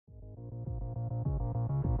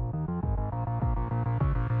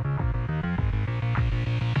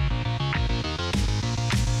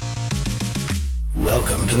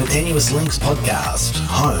to the Tenuous Links podcast,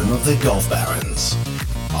 home of the Golf Barons.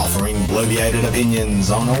 Offering bloviated opinions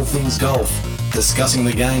on all things golf, discussing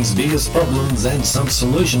the game's biggest problems and some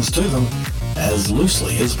solutions to them as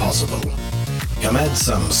loosely as possible. Come add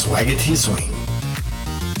some swagger to your swing.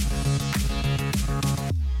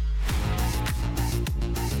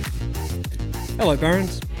 Hello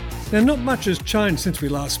Barons. Now not much has changed since we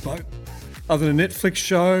last spoke, other than a Netflix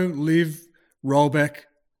show, Live, Rollback,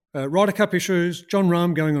 Ryder Cup issues, Jon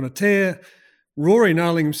Rahm going on a tear, Rory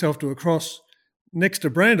nailing himself to a cross, next to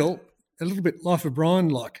Brandel, a little bit Life of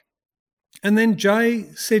Brian-like. And then Jay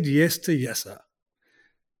said yes to Yasir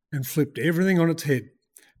and flipped everything on its head.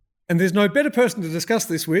 And there's no better person to discuss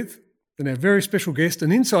this with than our very special guest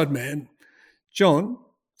and inside man, John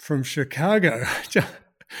from Chicago.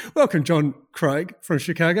 Welcome, John Craig from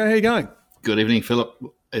Chicago. How are you going? Good evening, Philip.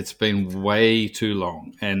 It's been way too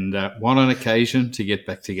long, and what an occasion to get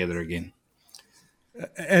back together again.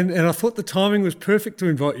 And I thought the timing was perfect to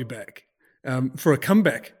invite you back for a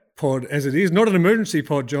comeback pod, as it is, not an emergency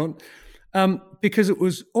pod, John, because it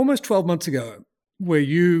was almost 12 months ago where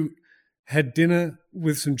you had dinner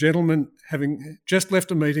with some gentlemen having just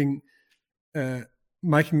left a meeting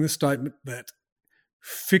making the statement that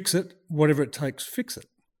fix it, whatever it takes, fix it,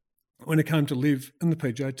 when it came to Live and the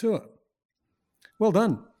PGA Tour. Well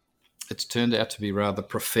done. It's turned out to be rather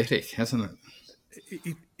prophetic, hasn't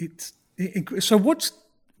it? So what's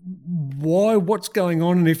going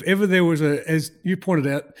on? And if ever there was as you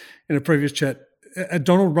pointed out in a previous chat, a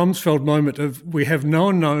Donald Rumsfeld moment of we have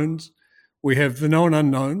known knowns, we have the known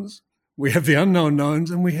unknowns, we have the unknown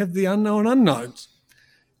knowns, and we have the unknown unknowns.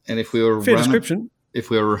 And if we were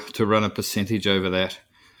to run a percentage over that,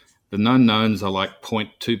 the known knowns are like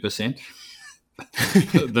 0.2%.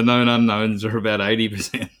 The known unknowns are about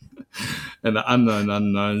 80%. And the unknown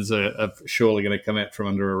unknowns are surely going to come out from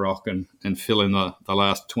under a rock and fill in the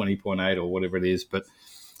last 20.8 or whatever it is. But,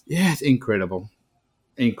 yeah, it's incredible.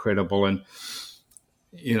 Incredible. And,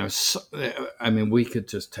 you know, we could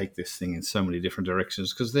just take this thing in so many different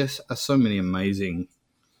directions because there's so many amazing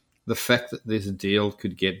 – the fact that this deal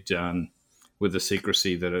could get done with the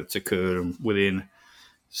secrecy that it's occurred within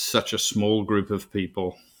such a small group of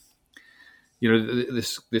people – you know,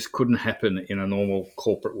 this couldn't happen in a normal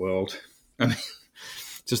corporate world. I mean,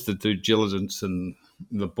 just the due diligence and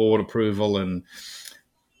the board approval. And,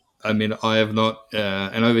 I mean, I have not,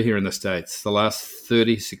 and over here in the States, the last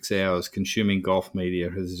 36 hours consuming golf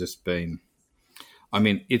media has just been, I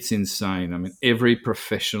mean, it's insane. I mean, every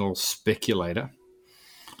professional speculator,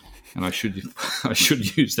 and I should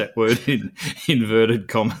use that word in inverted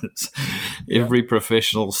commas, every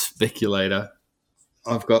professional speculator,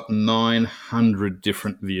 I've got 900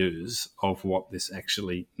 different views of what this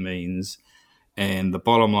actually means. And the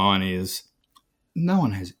bottom line is no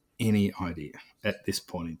one has any idea at this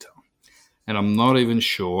point in time. And I'm not even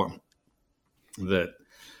sure that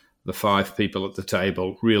the five people at the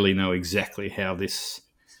table really know exactly how this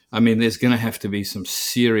 – I mean, there's going to have to be some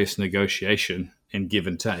serious negotiation and give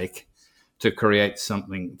and take to create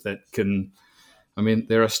something that can – I mean,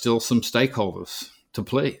 there are still some stakeholders to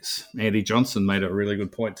please. Andy Johnson made a really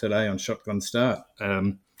good point today on Shotgun Start. I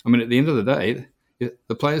mean, at the end of the day,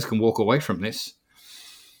 the players can walk away from this.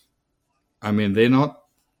 I mean, they're not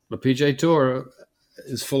 – the PGA Tour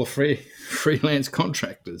is full of freelance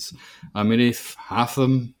contractors. I mean, if half of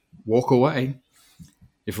them walk away,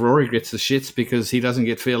 if Rory gets the shits because he doesn't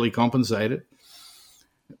get fairly compensated,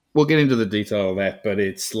 we'll get into the detail of that, but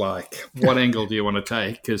it's like, what angle do you want to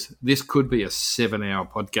take? Because this could be a 7-hour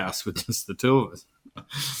podcast with just the two of us.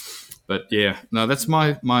 But yeah, no, that's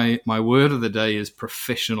my word of the day is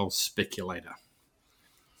professional speculator.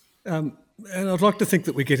 And I'd like to think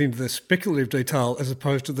that we get into the speculative detail as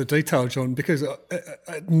opposed to the detail, John, because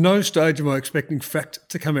at no stage am I expecting fact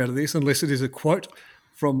to come out of this unless it is a quote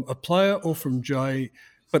from a player or from Jay.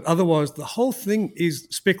 But otherwise, the whole thing is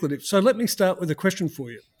speculative. So let me start with a question for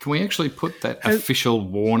you. Can we actually put that official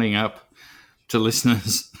warning up to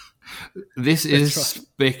listeners? This is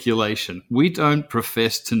speculation. We don't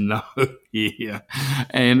profess to know here.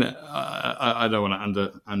 And I don't want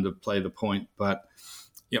to underplay the point, but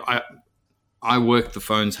you know, I worked the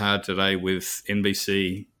phones hard today with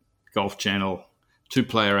NBC, Golf Channel, 2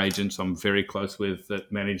 player agents I'm very close with that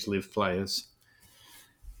manage Live players.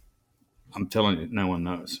 I'm telling you, no one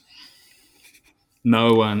knows.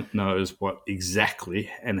 No one knows what exactly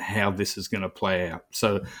and how this is going to play out.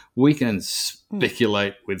 So we can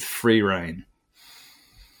speculate with free rein.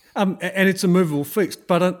 And it's a movable feast,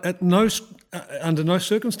 but under no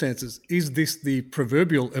circumstances is this the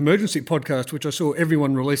proverbial emergency podcast, which I saw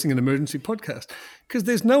everyone releasing an emergency podcast, because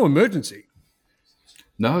there's no emergency.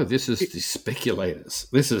 No, this is the speculators.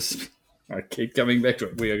 I keep coming back to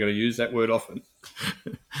it. We are going to use that word often.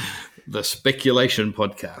 The speculation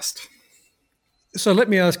podcast. So let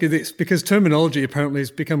me ask you this, because terminology apparently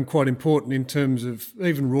has become quite important in terms of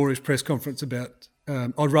even Rory's press conference about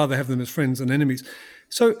I'd rather have them as friends than enemies.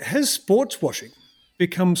 So has sports washing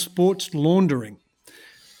become sports laundering,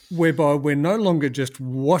 whereby we're no longer just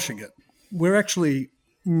washing it, we're actually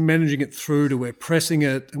managing it through to we're pressing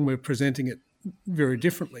it and we're presenting it very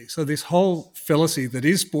differently. So this whole fallacy that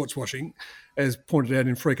is sports washing, as pointed out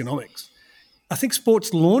in Freakonomics, I think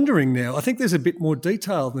sports laundering now, I think there's a bit more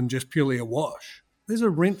detail than just purely a wash. There's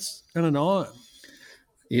a rinse and an iron.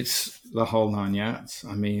 It's the whole 9 yards.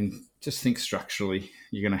 I mean, just think structurally.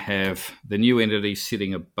 You're going to have the new entity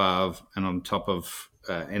sitting above and on top of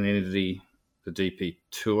an entity, the DP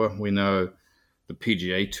Tour. We know the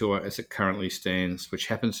PGA Tour as it currently stands, which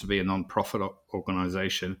happens to be a non-profit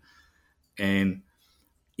organisation, and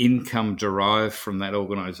income derived from that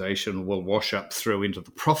organisation will wash up through into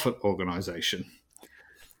the profit organisation.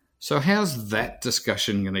 So how's that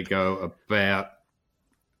discussion going to go about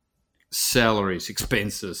salaries,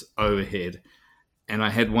 expenses, overhead? And I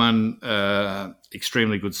had one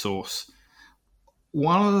extremely good source.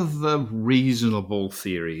 One of the reasonable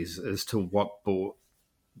theories as to what brought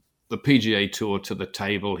the PGA Tour to the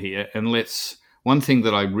table here, and one thing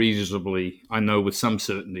that I know with some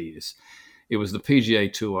certainty is it was the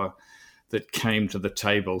PGA Tour that came to the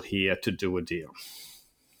table here to do a deal.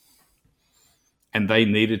 And they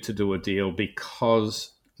needed to do a deal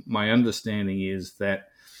because my understanding is that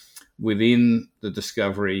within the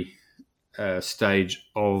discovery stage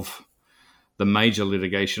of the major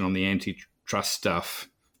litigation on the antitrust stuff,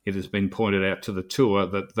 it has been pointed out to the tour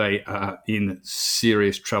that they are in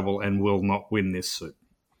serious trouble and will not win this suit.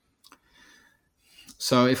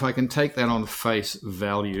 So if I can take that on face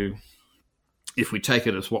value, if we take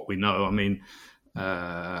it as what we know, I mean,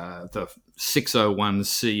 the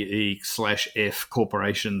 601CE/F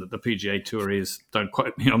corporation that the PGA Tour is, don't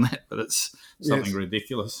quote me on that, but it's something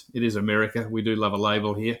ridiculous. It is America. We do love a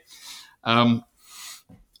label here.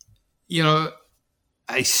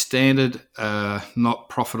 A standard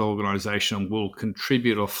not-profit organisation will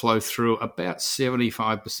contribute or flow through about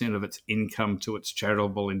 75% of its income to its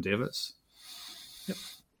charitable endeavours. Yep.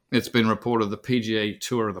 It's been reported the PGA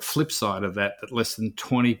Tour, the flip side of that less than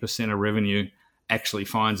 20% of revenue actually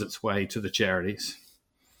finds its way to the charities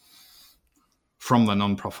from the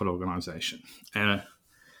non-profit organisation.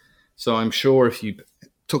 So I'm sure if you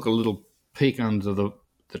took a little peek under the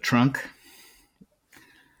trunk,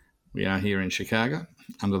 we are here in Chicago,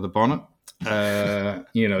 under the bonnet,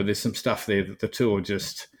 there's some stuff there that the tour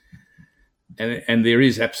just, and there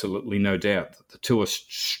is absolutely no doubt that the tour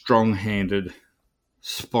strong-handed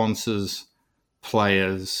sponsors,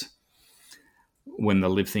 players, when the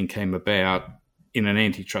live thing came about, in an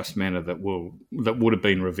antitrust manner that would have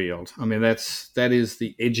been revealed. I mean, that is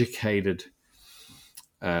the educated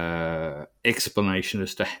explanation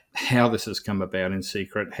as to how this has come about in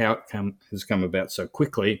secret, how it has come about so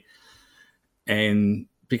quickly, and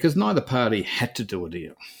because neither party had to do a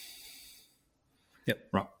deal.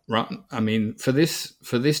 Yep. Right. I mean, for this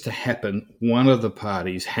to happen, one of the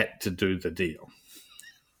parties had to do the deal.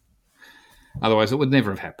 Otherwise, it would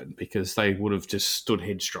never have happened because they would have just stood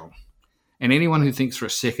headstrong. And anyone who thinks for a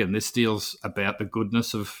second this deal's about the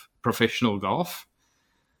goodness of professional golf,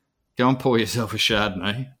 go and pour yourself a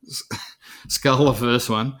Chardonnay, scull the first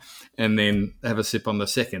one, and then have a sip on the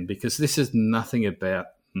second, because this is nothing about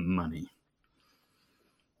money.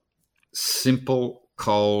 Simple,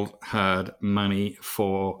 cold, hard money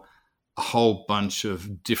for a whole bunch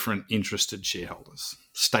of different interested stakeholders,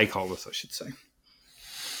 I should say.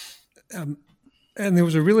 And there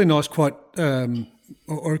was a really nice quote,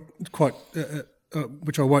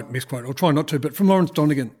 which I won't misquote, I'll try not to, but from Lawrence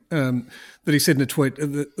Donegan, that he said in a tweet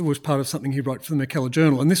that was part of something he wrote for the McKellar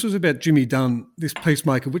Journal. And this was about Jimmy Dunn, this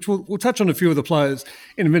peacemaker, which we'll touch on a few of the players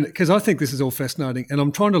in a minute, because I think this is all fascinating. And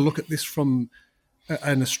I'm trying to look at this from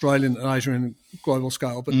an Australian, an Asian and global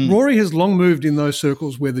scale. But Rory has long moved in those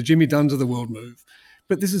circles where the Jimmy Dunns of the world move.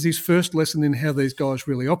 But this is his first lesson in how these guys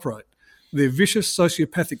really operate. They're vicious,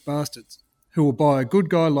 sociopathic bastards who will buy a good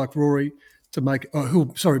guy like Rory to make,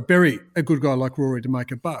 bury a good guy like Rory to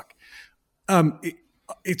make a buck.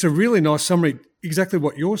 It's a really nice summary, exactly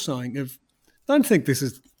what you're saying, of don't think this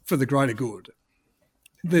is for the greater good.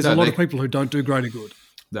 There's a lot of people who don't do greater good.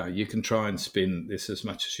 No, you can try and spin this as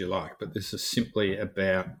much as you like, but this is simply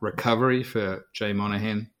about recovery for Jay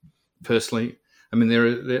Monahan, personally. I mean,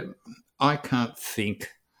 I can't think,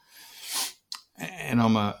 and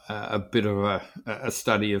I'm a bit of a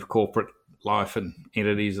study of corporate life and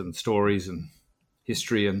entities and stories and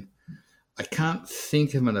history, and I can't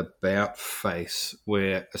think of an about face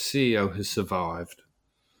where a CEO has survived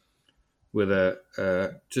with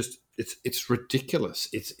it's ridiculous.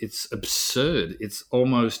 It's absurd. It's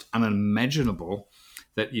almost unimaginable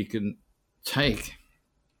that you can take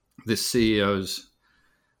this CEO's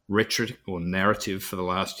rhetoric or narrative for the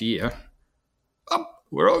last year. Oh,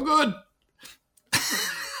 we're all good.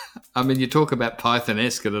 I mean, you talk about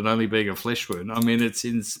Python-esque and it only being a flesh wound. I mean, it's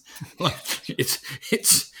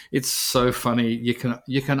so funny.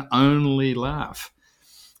 You can only laugh.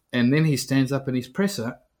 And then he stands up in his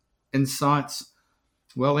presser and cites,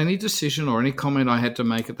 well, any decision or any comment I had to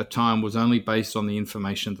make at the time was only based on the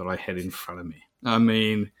information that I had in front of me. I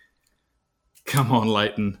mean, come on,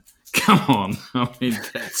 Leighton. Come on. I mean,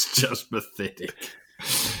 that's just pathetic.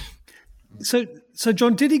 So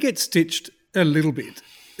John, did he get stitched a little bit?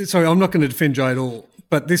 Sorry, I'm not going to defend Jay at all,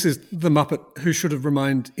 but this is the Muppet who should have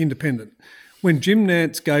remained independent. When Jim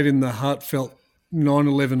Nantz gave him the heartfelt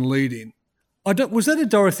 9/11 lead-in, was that a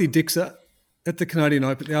Dorothy Dixer at the Canadian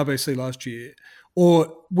Open, the RBC last year,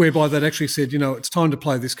 or whereby they'd actually said, it's time to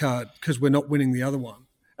play this card because we're not winning the other one?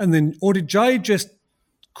 And then, or did Jay just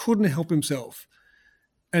couldn't help himself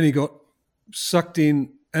and he got sucked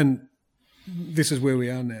in and this is where we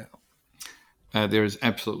are now? There is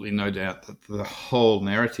absolutely no doubt that the whole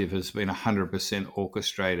narrative has been 100%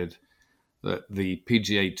 orchestrated, that the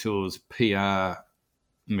PGA Tour's PR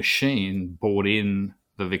machine brought in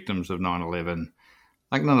the victims of 9/11.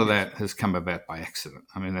 Like, none of that has come about by accident.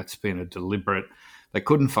 I mean, that's been a deliberate... They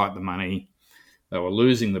couldn't fight the money. They were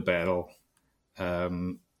losing the battle.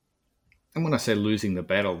 And when I say losing the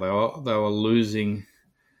battle, they were losing...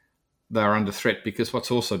 They are under threat because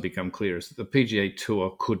what's also become clear is that the PGA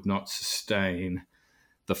Tour could not sustain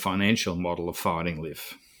the financial model of fighting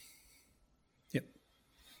LIV. Yep.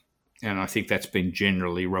 And I think that's been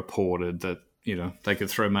generally reported that, they could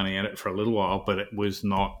throw money at it for a little while, but it was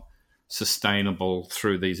not sustainable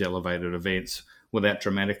through these elevated events without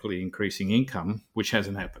dramatically increasing income, which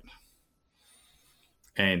hasn't happened.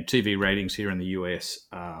 And TV ratings here in the US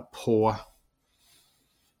are poor.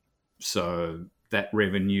 So that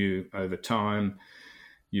revenue over time,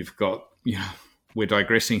 you've got, we're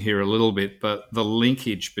digressing here a little bit, but the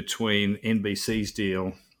linkage between NBC's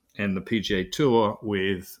deal and the PGA Tour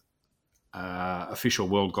with official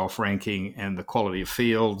world golf ranking and the quality of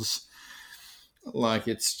fields, like,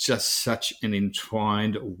 it's just such an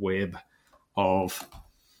entwined web of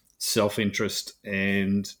self-interest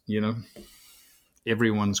and,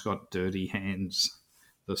 everyone's got dirty hands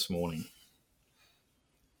this morning.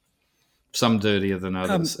 Some dirtier than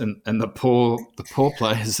others, and the poor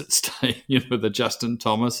players that stay, the Justin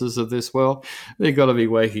Thomases of this world, they've got to be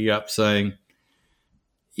waking up saying,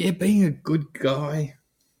 yeah, being a good guy,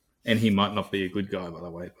 and he might not be a good guy, by the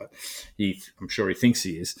way, but I'm sure he thinks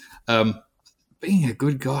he is. Being a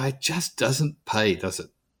good guy just doesn't pay, does it?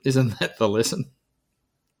 Isn't that the lesson?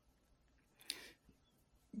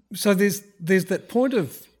 So there's that point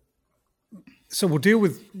of... So we'll deal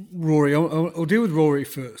with Rory. I'll deal with Rory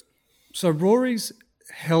first. So Rory's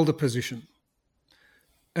held a position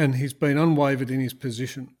and he's been unwavered in his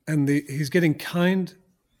position, and he's getting caned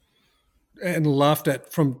and laughed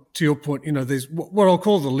at from, to your point, there's what I'll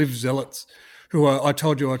call the LIV zealots who are, I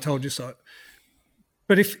told you so.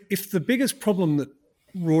 But if the biggest problem that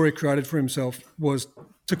Rory created for himself was,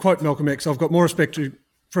 to quote Malcolm X, I've got more respect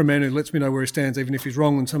for a man who lets me know where he stands, even if he's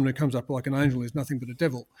wrong, than someone who comes up like an angel is nothing but a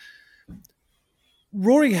devil.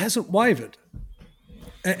 Rory hasn't wavered.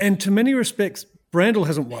 And to many respects, Brandel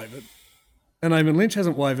hasn't wavered and Eamon Lynch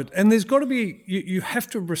hasn't wavered. And there's got to be, you have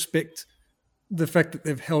to respect the fact that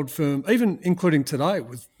they've held firm, even including today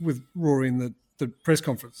with Rory in the press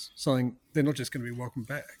conference, saying they're not just going to be welcomed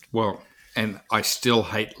back. Well, and I still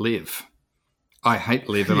hate LIV. I hate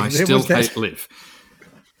LIV and I still hate LIV.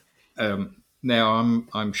 Now,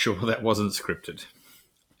 I'm sure that wasn't scripted.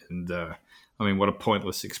 And, what a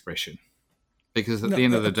pointless expression. Because at the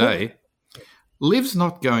end of the day... LIV's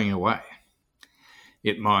not going away.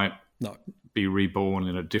 It might be reborn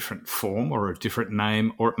in a different form or a different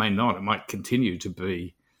name, or it may not. It might continue to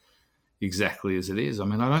be exactly as it is. I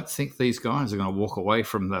don't think these guys are going to walk away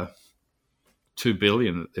from the $2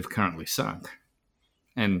 billion that they've currently sunk.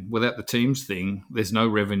 And without the teams thing, there's no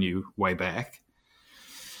revenue way back.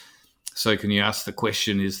 So can you ask the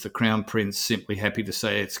question, is the Crown Prince simply happy to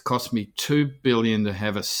say it's cost me $2 billion to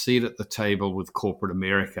have a seat at the table with corporate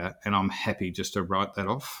America, and I'm happy just to write that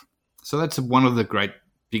off? So that's one of the great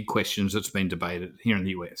big questions that's been debated here in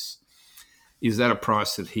the US. Is that a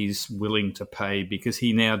price that he's willing to pay? Because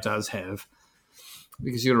he now does have,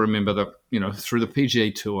 because you got to remember that, through the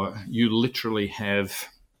PGA Tour, you literally have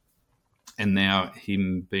and now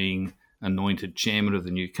him being anointed chairman of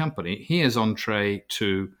the new company, he has entree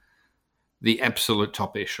to the absolute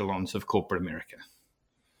top echelons of corporate America.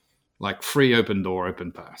 Like free open door,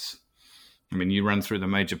 open pass. I mean, you run through the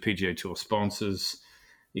major PGA Tour sponsors,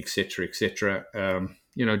 etc., etc.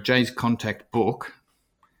 Jay's contact book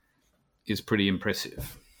is pretty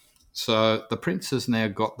impressive. So the Prince has now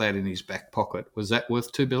got that in his back pocket. Was that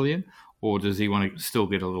worth $2 billion, or does he want to still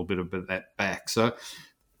get a little bit of that back? So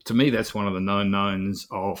to me, that's one of the known knowns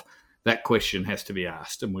of that question has to be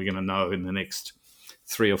asked, and we're going to know in the next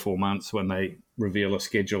 3 or 4 months when they reveal a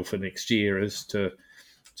schedule for next year as to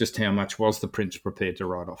just how much was the Prince prepared to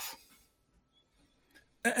write off.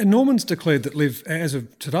 And Norman's declared that LIV, as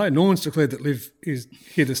of today, LIV is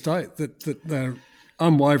here to stay, that they're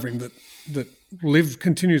unwavering, that LIV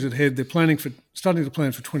continues ahead. They're starting to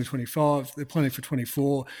plan for 2025. They're planning for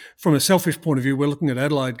 24. From a selfish point of view, we're looking at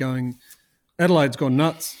Adelaide Adelaide's gone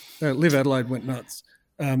nuts. LIV Adelaide went nuts.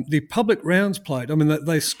 The public rounds played,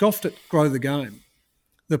 they scoffed at Grow the Game.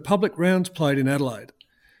 The public rounds played in Adelaide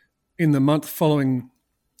in the month following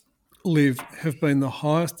LIV have been the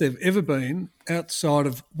highest they've ever been outside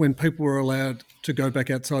of when people were allowed to go back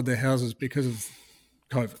outside their houses because of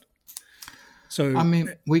COVID. So,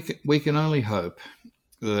 we can only hope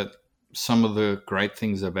that some of the great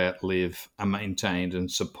things about LIV are maintained and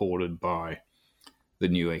supported by the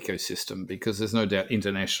new ecosystem, because there's no doubt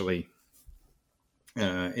internationally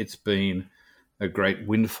it's been a great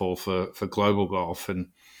windfall for global golf, and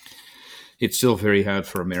it's still very hard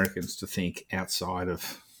for Americans to think outside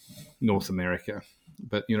of North America.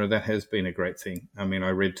 But, that has been a great thing. I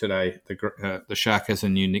read today the shark has a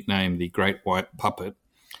new nickname, the Great White Puppet,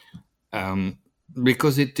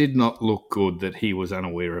 because it did not look good that he was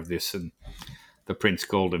unaware of this and the Prince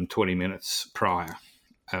called him 20 minutes prior.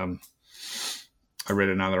 I read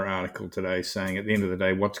another article today saying at the end of the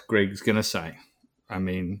day, what's Greg's going to say?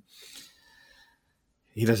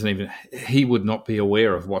 He would not be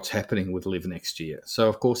aware of what's happening with LIV next year. So,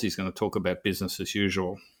 of course, he's going to talk about business as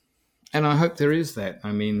usual. And I hope there is that.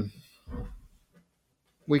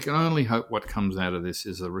 We can only hope what comes out of this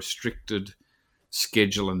is a restricted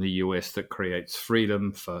schedule in the US that creates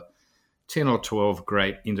freedom for 10 or 12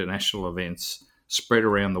 great international events spread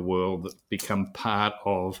around the world that become part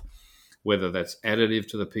of, whether that's additive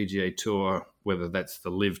to the PGA Tour, whether that's the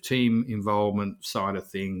LIV team involvement side of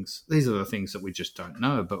things. These are the things that we just don't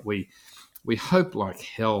know, but we hope like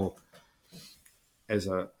hell as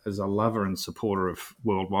a lover and supporter of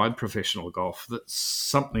worldwide professional golf that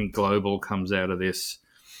something global comes out of this.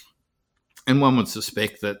 And one would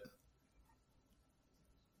suspect that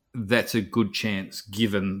that's a good chance,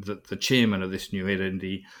 given that the chairman of this new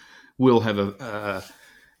entity will have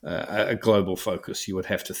a global focus, you would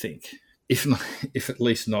have to think, if at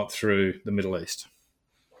least not through the Middle East.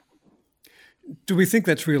 Do we think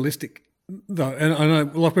that's realistic, though? And I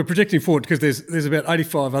know, like, we're projecting forward because there's about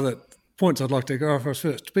 85 other points I'd like to go over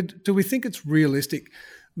first. But do we think it's realistic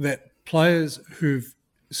that players who've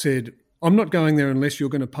said, I'm not going there unless you're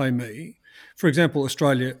going to pay me, for example,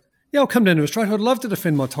 Australia, I'll come down to Australia, I'd love to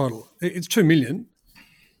defend my title. It's $2 million,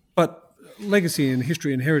 but legacy and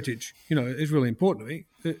history and heritage, is really important to me,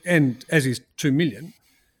 and as is $2 million.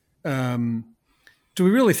 Do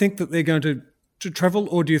we really think that they're going to travel,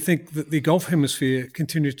 or do you think that the Gulf Hemisphere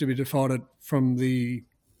continues to be divided from the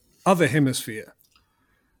other hemisphere?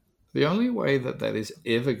 The only way that is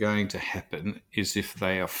ever going to happen is if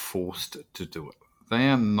they are forced to do it. They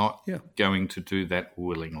are not going to do that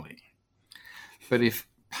willingly. But if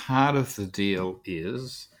part of the deal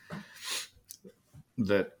is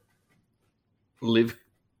that LIV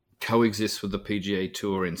coexists with the PGA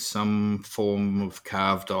Tour in some form of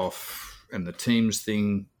carved off, and the teams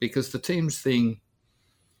thing, because the teams thing,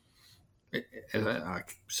 I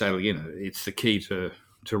say again, it's the key to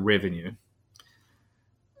revenue.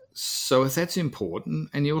 So if that's important,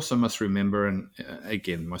 and you also must remember, and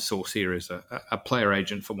again, my source here is a player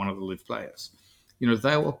agent for one of the LIV players,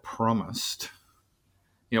 they were promised,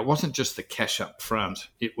 it wasn't just the cash up front,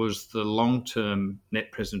 it was the long-term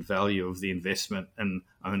net present value of the investment and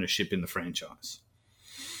ownership in the franchise,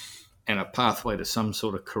 and a pathway to some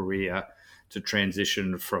sort of career to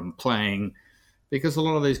transition from playing, because a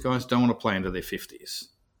lot of these guys don't want to play into their 50s.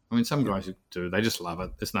 Some guys do, they just love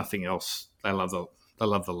it. There's nothing else. They love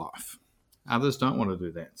the life. Others don't want to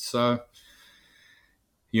do that. So,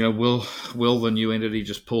 will the new entity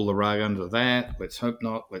just pull the rug under that? Let's hope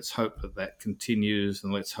not. Let's hope that continues,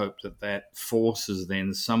 and let's hope that forces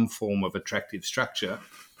then some form of attractive structure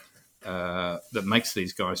that makes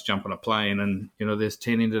these guys jump on a plane. And, there's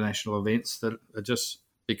 10 international events that are just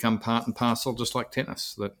become part and parcel, just like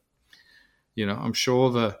tennis. That, I'm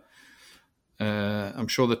sure I'm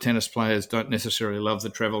sure the tennis players don't necessarily love the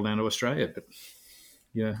travel down to Australia, but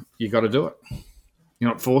you got to do it. You're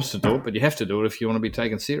not forced to do it, but you have to do it if you want to be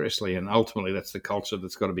taken seriously. And ultimately, that's the culture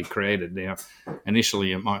that's got to be created. Now,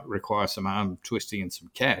 initially, it might require some arm twisting and some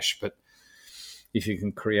cash, but if you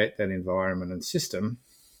can create that environment and system,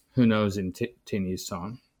 who knows in 10 years'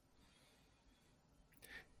 time?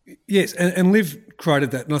 Yes, and Liv created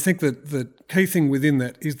that. And I think that the key thing within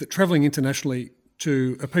that is that travelling internationally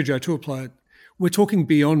to a PGA Tour player, we're talking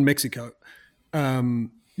beyond Mexico, and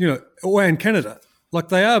Canada. Like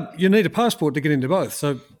you need a passport to get into both.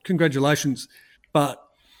 So congratulations. But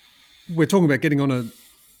we're talking about getting on a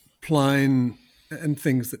plane and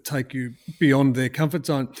things that take you beyond their comfort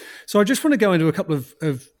zone. So I just want to go into a couple of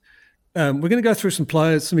we're going to go through some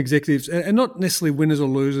players, some executives, and not necessarily winners or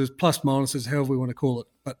losers, plus minuses, however we want to call it,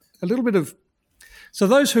 but a little bit of. So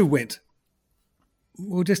those who went,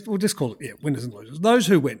 we'll just call it winners and losers. Those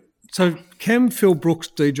who went. So Cam, Phil Brooks,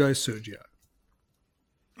 DJ, Sergio.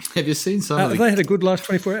 Have you seen some? They had a good last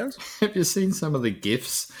 24 hours. Have you seen some of the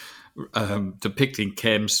GIFs depicting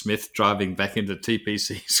Cam Smith driving back into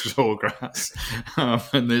TPC Sawgrass?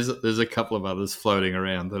 And there's a couple of others floating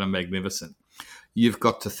around that are magnificent. You've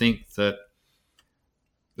got to think that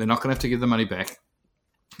they're not going to have to give the money back.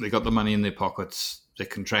 They got the money in their pockets. They're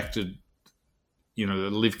contracted.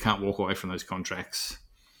 Liv can't walk away from those contracts.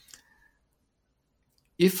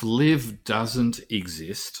 If Liv doesn't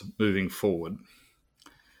exist moving forward,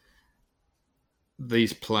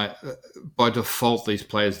 by default, these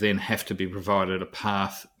players then have to be provided a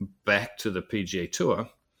path back to the PGA Tour,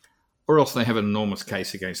 or else they have an enormous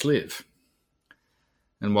case against Liv.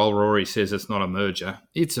 And while Rory says it's not a merger,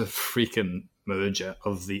 it's a freaking merger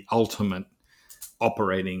of the ultimate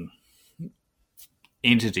operating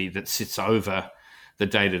entity that sits over the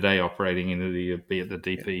day-to-day operating entity, be it the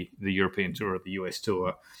DP, the European Tour, or the US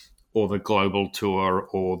Tour, or the Global Tour,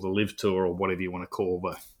 or the Live Tour, or whatever you want to call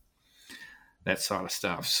that sort of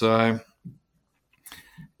stuff. So,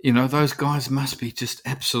 those guys must be just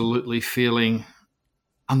absolutely feeling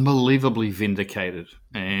unbelievably vindicated.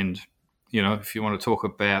 And, if you want to talk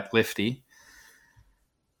about Lefty,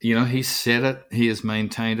 he said it. He has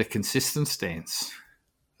maintained a consistent stance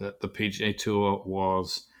that the PGA Tour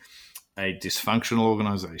was a dysfunctional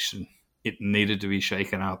organisation. It needed to be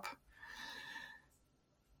shaken up.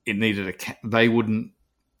 It needed they wouldn't,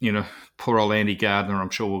 poor old Andy Gardner, I'm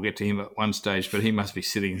sure we'll get to him at one stage, but he must be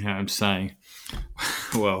sitting home saying,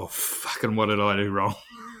 well, fucking what did I do wrong?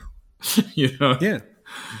 Yeah.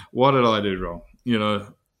 What did I do wrong?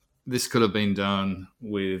 This could have been done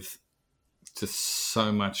with just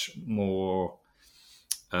so much more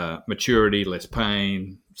maturity, less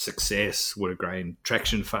pain, success, would have gained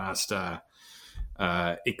traction faster.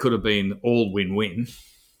 It could have been all win-win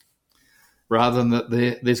rather than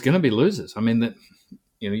that there's going to be losers. I mean,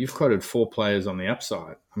 you've quoted 4 players on the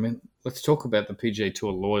upside. I mean, let's talk about the PGA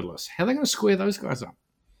Tour loyalists. How are they going to square those guys up?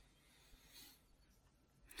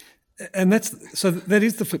 And that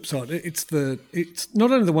is the flip side. It's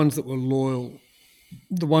not only the ones that were loyal,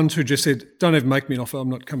 the ones who just said, don't even make me an offer, I'm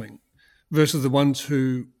not coming, versus the ones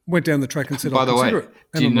who went down the track and said, by the way,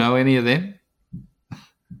 do you know any of them?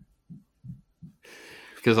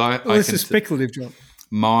 Because this is speculative, John.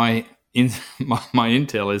 My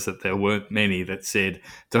intel is that there weren't many that said,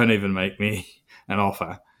 don't even make me an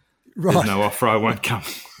offer. Right. There's no offer, I won't come.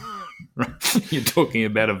 You're talking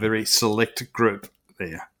about a very select group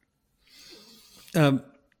there.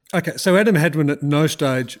 Okay, so Adam Hadwin at no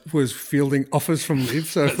stage was fielding offers from Liv,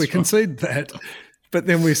 so if we concede that, but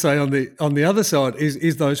then we say on the other side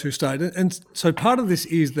is those who stayed. And so part of this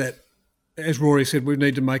is that, as Rory said, we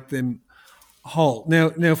need to make them whole.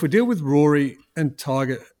 Now if we deal with Rory and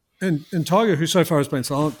Tiger, and Tiger, who so far has been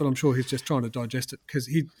silent, but I'm sure he's just trying to digest it, because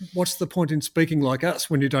what's the point in speaking like us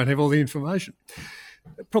when you don't have all the information?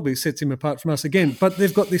 It probably sets him apart from us again. But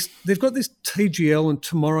they've got this TGL and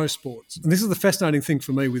Tomorrow Sports. And this is the fascinating thing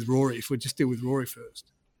for me with Rory, if we just deal with Rory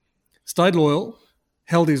first. Stayed loyal,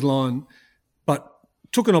 held his line, but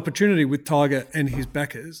took an opportunity with Tiger and his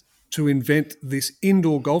backers to invent this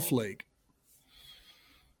indoor golf league.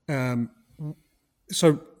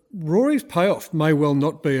 So Rory's payoff may well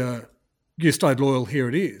not be you stayed loyal, here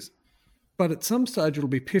it is. But at some stage it'll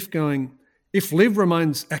be Piff going, if Liv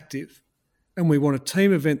remains active and we want a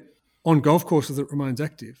team event on golf courses that remains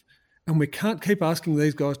active, and we can't keep asking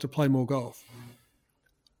these guys to play more golf.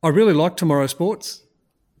 I really like Tomorrow Sports.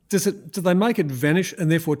 Do they make it vanish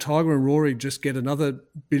and therefore Tiger and Rory just get another $1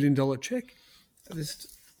 billion check? There's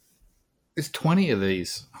 20 of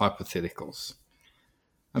these hypotheticals.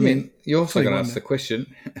 I mean, you also got to ask the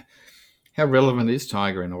question, how relevant is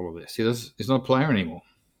Tiger in all of this? He's not a player anymore.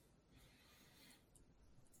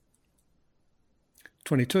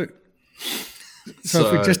 22. So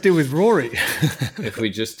if we just deal with Rory. If we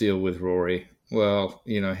just deal with Rory, well,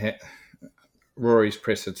 Rory's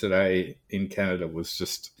presser today in Canada was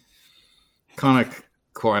just kind of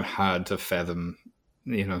quite hard to fathom,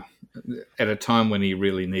 at a time when he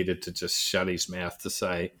really needed to just shut his mouth to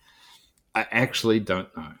say, I actually don't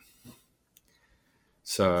know.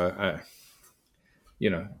 So, how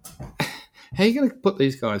are you going to put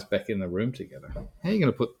these guys back in the room together? How are you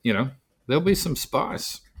going to put, there'll be some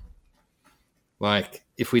spice. Like,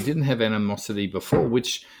 if we didn't have animosity before,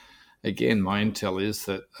 which, again, my intel is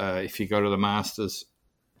that if you go to the Masters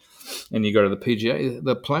and you go to the PGA,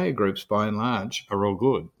 the player groups, by and large, are all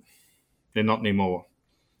good. They're not anymore.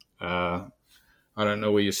 I don't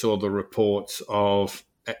know where you saw the reports of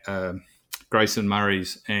Grayson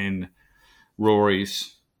Murray's and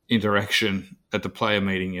Rory's interaction at the player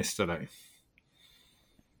meeting yesterday.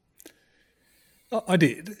 I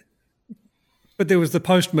did. But there was the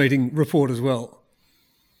post-meeting report as well.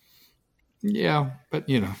 Yeah, but,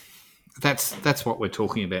 that's what we're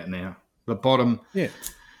talking about now. The bottom. Yeah.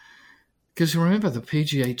 Because remember, the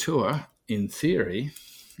PGA Tour, in theory,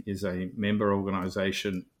 is a member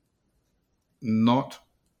organisation not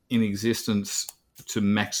in existence to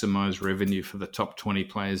maximise revenue for the top 20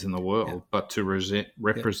 players in the world, but to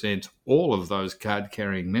represent all of those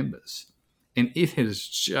card-carrying members. And it has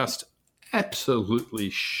just absolutely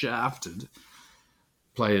shafted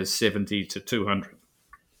players 70 to 200.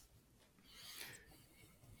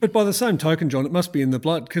 But by the same token, John, it must be in the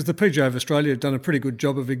blood, because the PGA of Australia have done a pretty good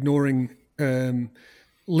job of ignoring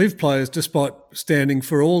live players despite standing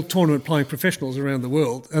for all tournament playing professionals around the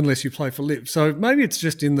world, unless you play for live. So maybe it's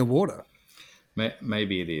just in the water.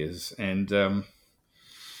 Maybe it is. And, can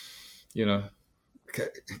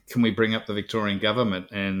we bring up the Victorian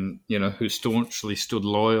government and, who staunchly stood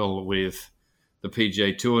loyal with the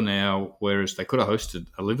PGA Tour now, whereas they could have hosted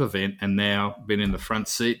a live event and now been in the front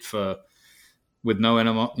seat with no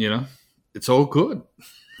animal, it's all good.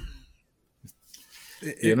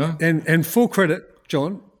 And full credit,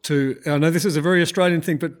 John, I know this is a very Australian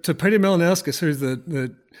thing, but to Peter Malinowskis, who's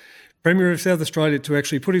the Premier of South Australia, to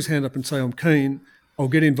actually put his hand up and say, I'm keen, I'll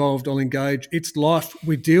get involved, I'll engage. It's life.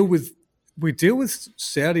 We deal with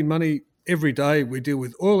Saudi money every day. We deal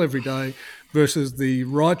with oil every day versus the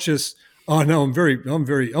righteous. Oh no, I'm a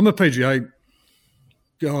PGA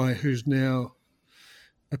guy who's now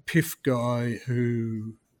a PIF guy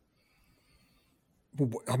who,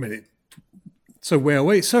 so where are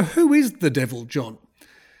we? So who is the devil, John?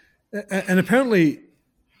 And apparently,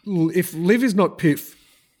 if Liv is not PIF,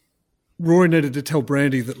 Rory needed to tell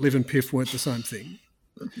Brandy that Liv and PIF weren't the same thing.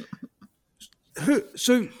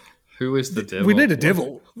 Who is the devil? We need a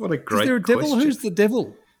devil. What a great question. Is there a devil? Who's the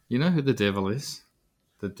devil? You know who the devil is?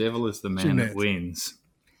 The devil is the man that wins.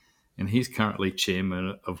 And he's currently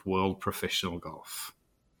chairman of World Professional Golf.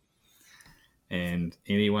 And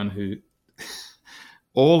anyone who...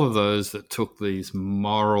 all of those that took these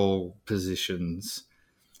moral positions,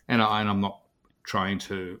 and I'm not trying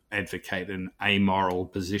to advocate an amoral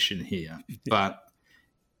position here, but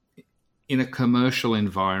in a commercial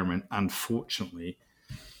environment, unfortunately,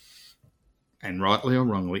 and rightly or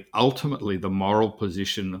wrongly, ultimately the moral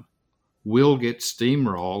position will get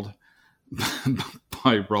steamrolled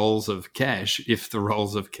by rolls of cash if the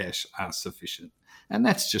rolls of cash are sufficient. And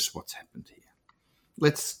that's just what's happened here.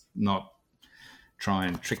 Let's not try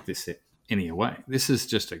and trick this any way. This is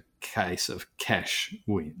just a case of cash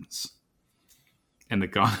wins. And the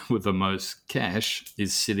guy with the most cash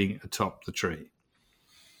is sitting atop the tree.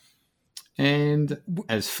 And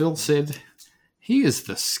as Phil said, he is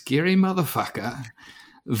the scary motherfucker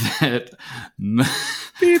that...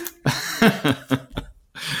 Beep.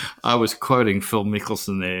 I was quoting Phil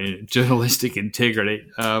Mickelson there, journalistic integrity.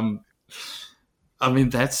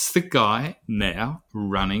 That's the guy now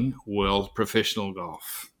running World Professional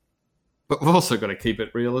Golf. But we've also got to keep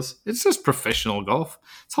it realist. It's just professional golf.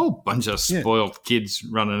 It's a whole bunch of spoiled kids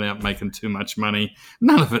running out making too much money.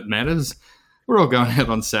 None of it matters. We're all going out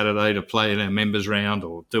on Saturday to play in our members round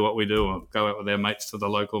or do what we do or go out with our mates to the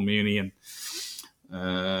local muni and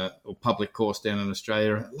or public course down in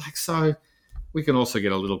Australia. So we can also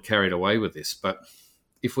get a little carried away with this. But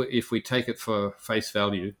if we take it for face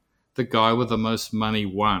value, the guy with the most money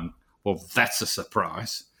won. Well, that's a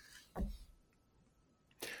surprise.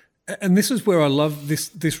 And this is where I love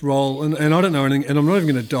this role, and I don't know anything, and I'm not even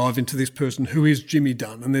going to dive into this person who is Jimmy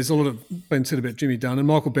Dunn, and there's a lot of been said about Jimmy Dunn, and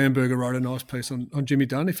Michael Bamberger wrote a nice piece on Jimmy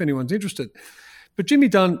Dunn, if anyone's interested. But Jimmy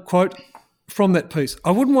Dunn, quote from that piece,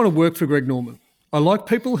 I wouldn't want to work for Greg Norman. I like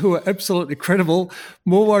people who are absolutely credible,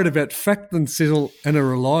 more worried about fact than sizzle, and are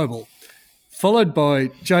reliable. followed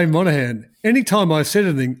by Jay Monahan. Anytime I said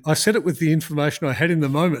anything, I said it with the information I had in the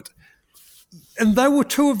moment. And they were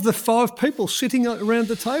two of the 5 people sitting around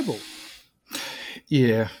the table.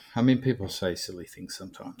 Yeah, I mean, people say silly things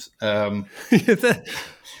sometimes. I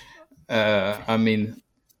mean,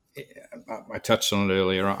 I touched on it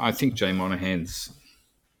earlier. I think Jay Monahan's,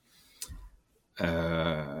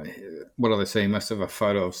 what do they say? He must have a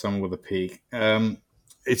photo of someone with a pig.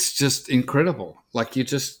 It's just incredible. Like, you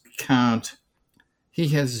just can't. He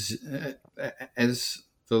has, as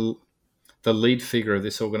the lead figure of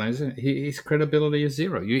this organisation, his credibility is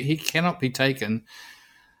zero. He cannot be taken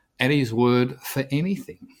at his word for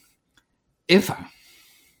anything, ever.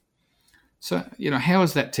 So, how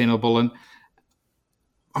is that tenable? And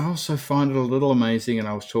I also find it a little amazing, and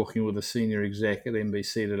I was talking with a senior exec at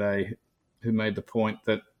NBC today who made the point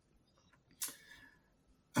that,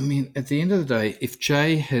 I mean, at the end of the day, if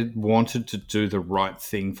Jay had wanted to do the right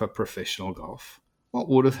thing for professional golf, what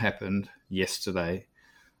would have happened yesterday?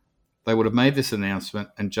 They would have made this announcement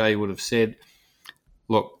and Jay would have said,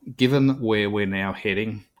 look, given where we're now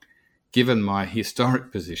heading, given my historic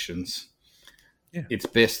positions, it's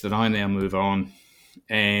best that I now move on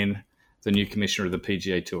and the new commissioner of the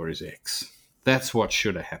PGA Tour is X. That's what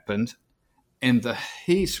should have happened. And the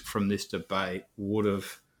heat from this debate would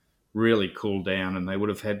have really cooled down and they would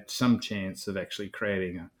have had some chance of actually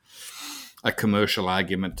creating a commercial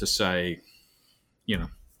argument to say,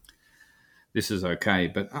 this is okay.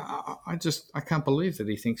 But I can't believe that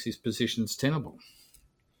he thinks his position's tenable.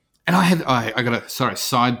 And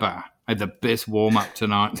sidebar. I had the best warm-up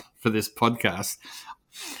tonight for this podcast.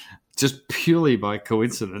 Just purely by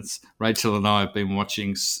coincidence, Rachel and I have been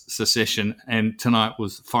watching Secession, and tonight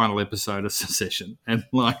was the final episode of Secession. And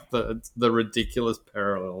like the ridiculous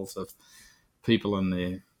parallels of people and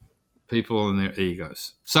their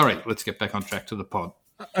egos. Sorry, let's get back on track to the pod.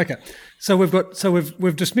 Okay, so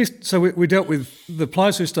we've dismissed. So we dealt with the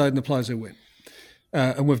players who stayed and the players who went,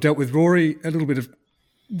 and we've dealt with Rory, a little bit of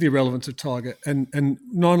the irrelevance of Tiger, and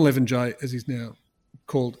 911J, as he's now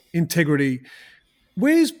called, integrity.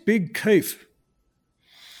 Where's Big Keith?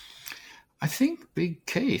 I think Big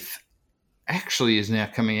Keith actually is now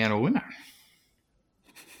coming out a winner.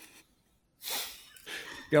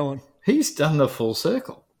 Go on. He's done the full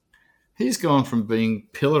circle. He's gone from being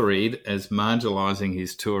pilloried as marginalising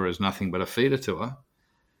his tour as nothing but a feeder tour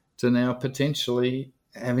to now potentially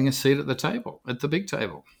having a seat at the table, at the big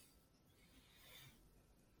table.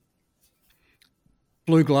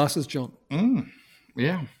 Blue glasses, John.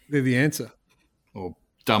 Yeah. They're the answer. Or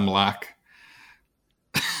dumb luck,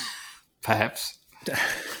 perhaps.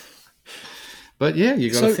 But yeah,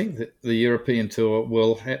 you've got to think that the European Tour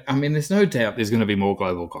will. There's no doubt there's going to be more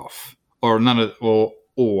global golf, or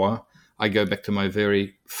I go back to my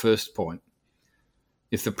very first point.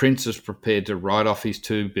 If the Prince is prepared to write off his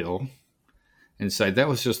bill and say that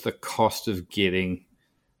was just the cost of getting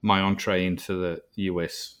my entree into the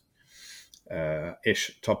US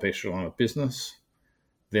top echelon of business,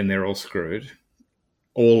 then they're all screwed.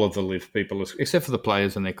 All of the live people, except for the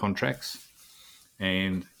players and their contracts.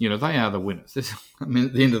 And, they are the winners. At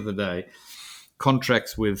the end of the day,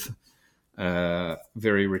 contracts with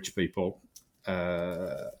very rich people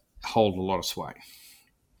hold a lot of sway.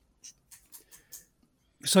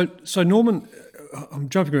 So Norman, I'm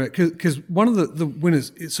jumping around because one of the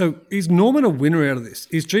winners, so is Norman a winner out of this?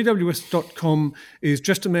 Is GWS.com, is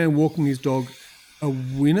Just a Man Walking His Dog a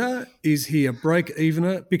winner? Is he a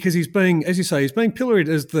break-evener? Because he's being, as you say, he's being pilloried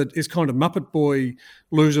as kind of Muppet Boy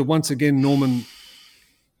loser. Once again, Norman,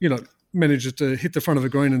 manages to hit the front of the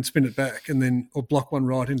green and spin it back, and then or block one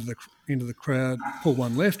right into the crowd, pull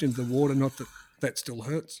one left into the water. Not that still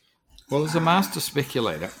hurts. Well, as a master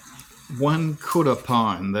speculator, one could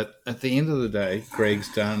opine that at the end of the day,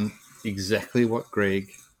 Greg's done exactly what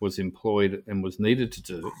Greg was employed and was needed to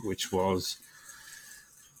do, which was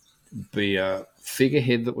be a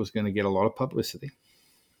figurehead that was going to get a lot of publicity,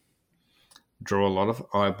 draw a lot of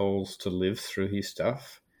eyeballs to live through his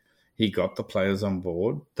stuff. He got the players on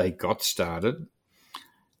board. They got started.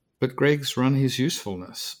 But Greg's run his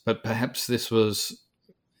usefulness. But perhaps that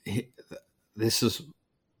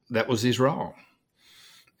was his role.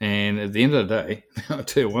 And at the end of the day, I'll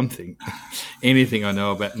tell you one thing. Anything I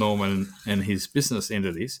know about Norman and his business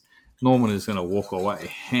entities, Norman is going to walk away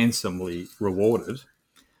handsomely rewarded.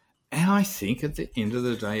 And I think at the end of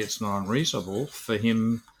the day, it's not unreasonable for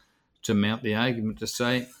him to mount the argument to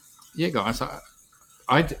say, yeah, guys,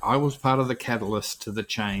 I was part of the catalyst to the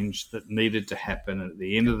change that needed to happen. And at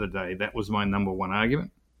the end of the day, that was my number one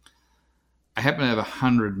argument. I happen to have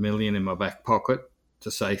 $100 million in my back pocket to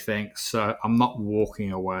say thanks. So I'm not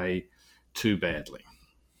walking away too badly.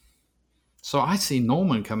 So I see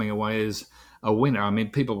Norman coming away as a winner. I mean,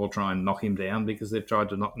 people will try and knock him down because they've tried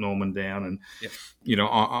to knock Norman down. And,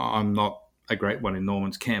 I'm not a great one in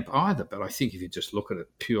Norman's camp either. But I think if you just look at it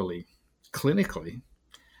purely clinically,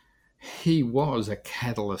 he was a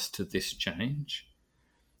catalyst to this change.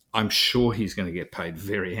 I'm sure he's going to get paid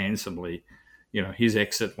very handsomely. His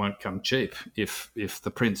exit won't come cheap. If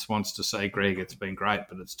the Prince wants to say, Greg, it's been great,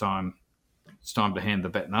 but it's time to hand the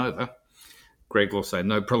baton over, Greg will say,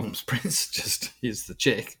 no problems, Prince, just here's the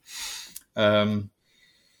check. So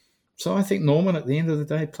I think Norman, at the end of the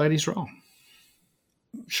day, played his role.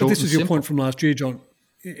 But this is your point from last year, John,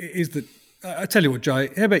 is that, I tell you what, Jay,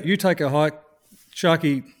 how about you take a hike,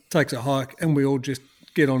 Sharky takes a hike, and we all just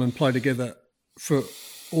get on and play together for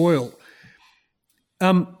oil.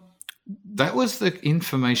 That was the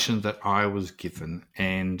information that I was given,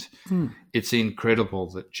 and it's incredible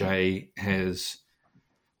that Jay has...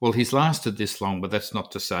 Well, he's lasted this long, but that's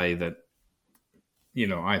not to say that,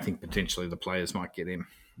 I think potentially the players might get him.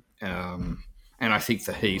 And I think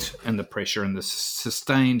the heat and the pressure and the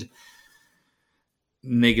sustained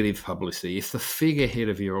negative publicity, if the figurehead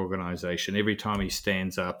of your organisation, every time he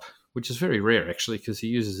stands up, which is very rare actually, because he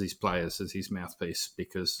uses his players as his mouthpiece,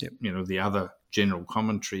 because, the other general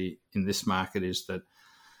commentary in this market is that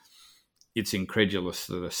it's incredulous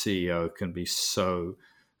that a CEO can be so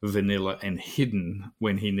vanilla and hidden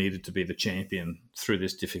when he needed to be the champion through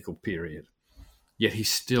this difficult period. Yet he's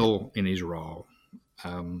still in his role.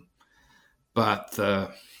 But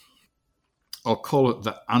I'll call it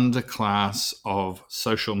the underclass of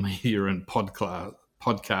social media and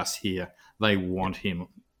podcasts here, they want him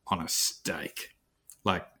on a stake.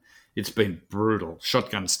 Like, it's been brutal.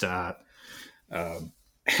 Shotgun start.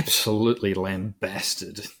 Absolutely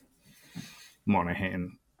lambasted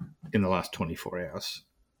Monahan in the last 24 hours.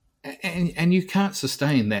 And you can't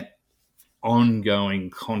sustain that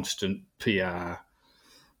ongoing, constant PR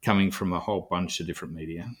coming from a whole bunch of different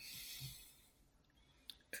media.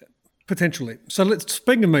 Potentially. So let's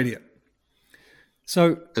speak of media.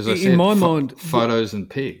 So as I said, my mind, photos and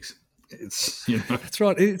pigs. It's that's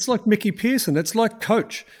right. It's like Mickey Pearson. It's like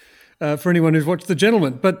Coach for anyone who's watched The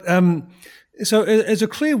Gentleman. But so as a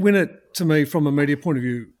clear winner to me from a media point of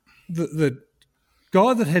view, the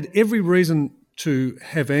guy that had every reason to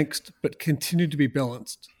have angst but continued to be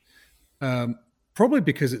balanced, probably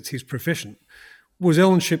because it's his profession, was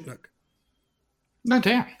Alan Shipnuck. No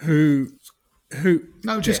doubt. Who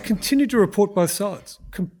just continued to report both sides,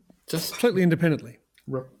 completely independently.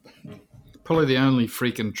 Probably the only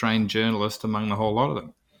freaking trained journalist among the whole lot of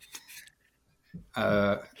them.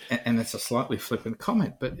 And it's a slightly flippant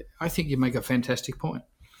comment, but I think you make a fantastic point.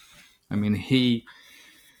 I mean, he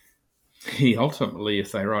ultimately,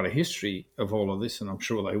 if they write a history of all of this, and I'm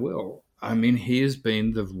sure they will, I mean, he has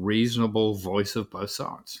been the reasonable voice of both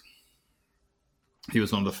sides. He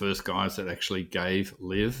was one of the first guys that actually gave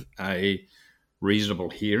Liv a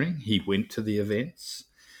reasonable hearing. He went to the events.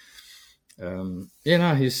 And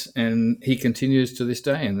he continues to this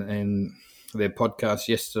day. And their podcast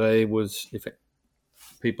yesterday was, if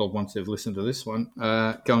people, once they've listened to this one,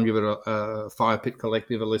 go and give it a Fire Pit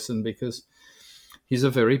Collective a listen, because he's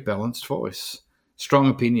a very balanced voice. Strong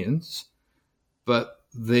opinions, but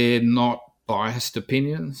they're not biased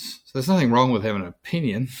opinions. So there's nothing wrong with having an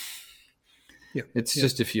opinion. It's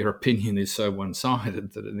just if your opinion is so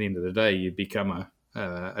one-sided that at the end of the day you become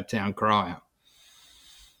a town crier.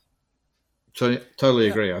 So totally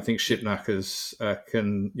agree. I think Shipnuck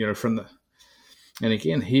and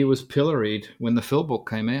again, he was pilloried when the Phil book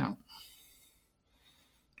came out.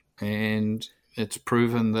 And it's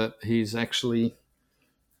proven that he's actually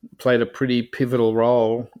played a pretty pivotal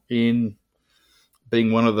role in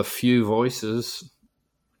being one of the few voices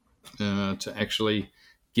to actually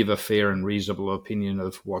give a fair and reasonable opinion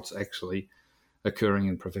of what's actually occurring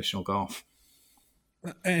in professional golf.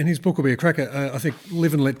 And his book will be a cracker. I think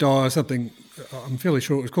Live and Let Die or something, I'm fairly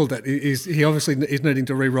sure it was called that. He obviously is needing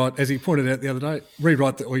to rewrite, as he pointed out the other day,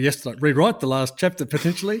 rewrite the last chapter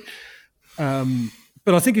potentially.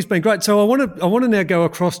 But I think he's been great. So I want to now go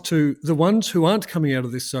across to the ones who aren't coming out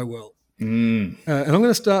of this so well. And I'm going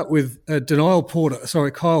to start with Kyle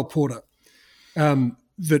Porter,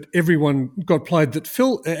 that everyone got played. That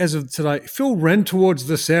Phil, as of today, Phil ran towards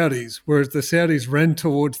the Saudis, whereas the Saudis ran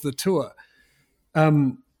towards the tour.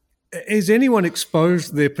 Has anyone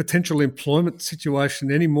exposed their potential employment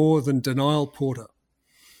situation any more than Denial Porter?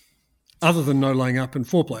 Other than no laying up and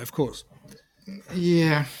foreplay, of course.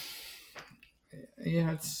 Yeah,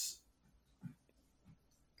 it's...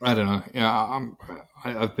 I don't know. Yeah,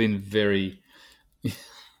 I've been very...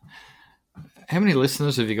 How many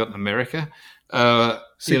listeners have you got in America?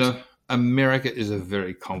 America is a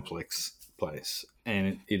very complex place,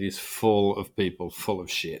 and it is full of people full of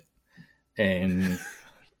shit. And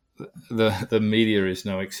the media is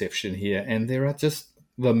no exception here. And there are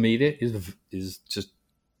the media is just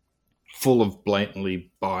full of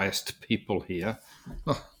blatantly biased people here,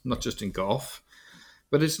 not just in golf,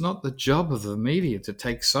 but it's not the job of the media to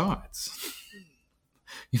take sides.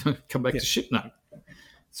 Come back to Shipnote.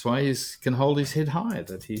 That's why he can hold his head high,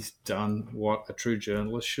 that he's done what a true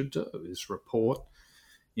journalist should do, is report,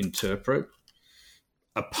 interpret,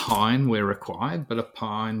 opine where required, but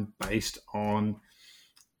opine based on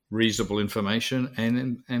reasonable information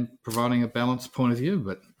and providing a balanced point of view.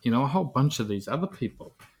 But, a whole bunch of these other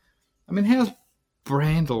people. I mean, how's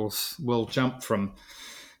Brandel's, we'll jump from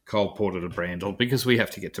Cole Porter to Brandel because we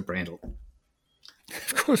have to get to Brandel.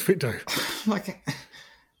 Of course we do.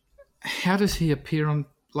 How does he appear on,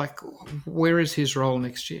 where is his role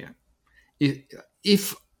next year?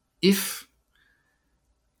 If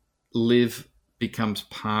Liv becomes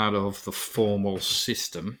part of the formal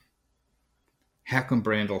system, how can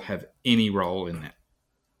Brandel have any role in that?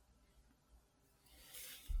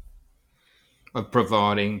 Of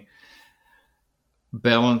providing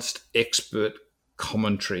balanced expert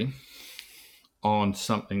commentary on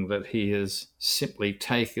something that he has simply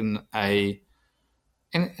taken and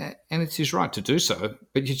it's his right to do so,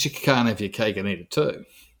 but you can't have your cake and eat it too.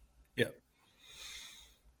 Yeah.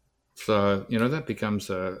 So, that becomes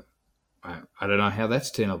I don't know how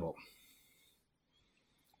that's tenable.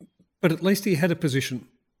 But at least he had a position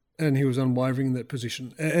and he was unwavering in that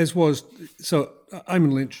position, as was,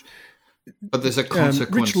 Eamon Lynch. But there's a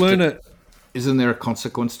consequence. Rich Lerner, isn't there a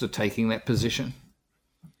consequence to taking that position?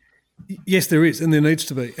 Yes, there is, and there needs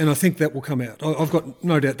to be. And I think that will come out. I've got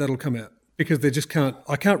no doubt that'll come out because they just can't.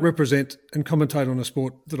 I can't represent and commentate on a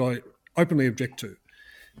sport that I openly object to.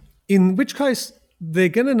 In which case, they're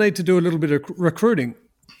going to need to do a little bit of recruiting.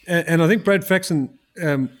 And I think Brad Faxon,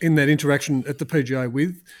 in that interaction at the PGA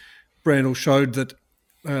with Brandel, showed that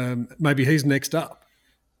maybe he's next up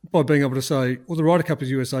by being able to say, well, the Ryder Cup is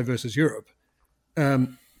USA versus Europe.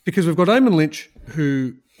 Because we've got Eamon Lynch,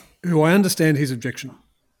 who I understand his objection,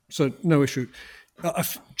 so no issue.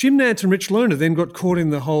 Jim Nantz and Rich Lerner then got caught in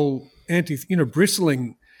the whole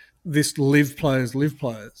bristling this live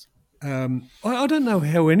players. I don't know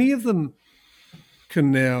how any of them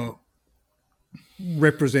can now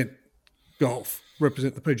represent golf,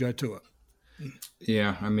 represent the PGA Tour.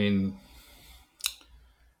 Yeah, I mean,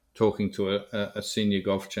 talking to a senior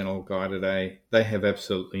Golf Channel guy today, they have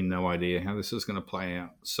absolutely no idea how this is going to play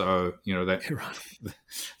out. So,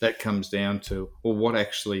 that comes down to,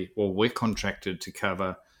 we're contracted to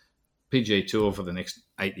cover PGA Tour for the next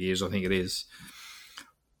 8 years, I think it is.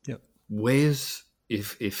 Yep. Where's,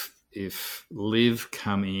 if Liv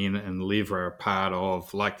come in and Liv are a part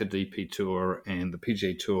of, like the DP Tour and the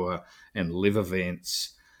PGA Tour and Liv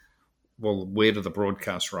events, well, where do the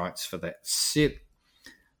broadcast rights for that sit?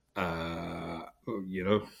 They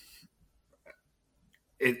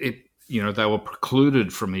were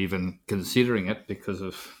precluded from even considering it because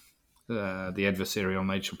of the adversarial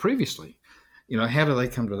nature previously. How do they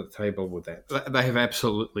come to the table with that? They have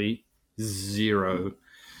absolutely zero.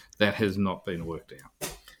 That has not been worked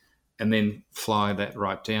out. And then fly that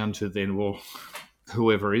right down to then, well,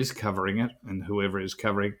 whoever is covering it and whoever is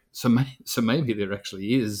covering. So maybe there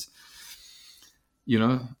actually is,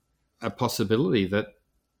 a possibility that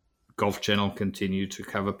Golf Channel continue to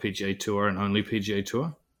cover PGA Tour and only PGA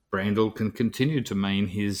Tour. Brandel can continue to maintain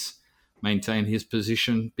his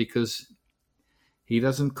position because he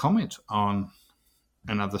doesn't comment on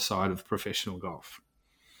another side of professional golf.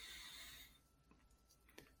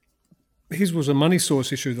 His was a money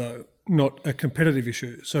source issue, though, not a competitive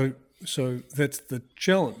issue. So that's the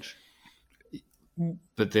challenge.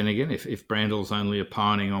 But then again, if Brandel's only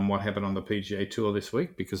opining on what happened on the PGA Tour this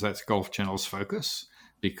week, because that's Golf Channel's focus,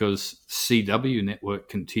 because CW Network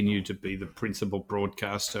continue to be the principal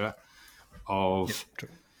broadcaster of,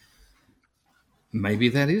 maybe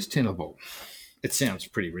that is tenable. It sounds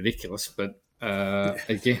pretty ridiculous, but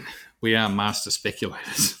again, we are master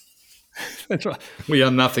speculators. That's right. We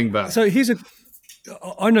are nothing but. So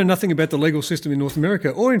I know nothing about the legal system in North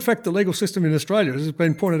America, or in fact the legal system in Australia, as has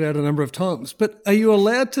been pointed out a number of times. But are you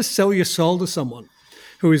allowed to sell your soul to someone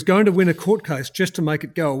who is going to win a court case just to make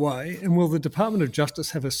it go away? And will the Department of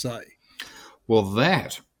Justice have a say? Well,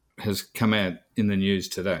 that has come out in the news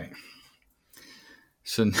today.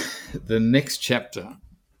 So the next chapter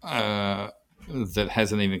that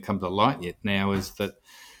hasn't even come to light yet now is that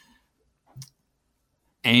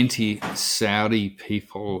anti-Saudi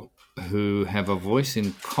people who have a voice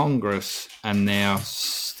in Congress are now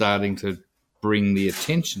starting to bring the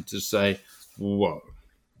attention to say, whoa,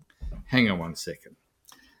 hang on one second.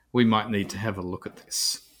 We might need to have a look at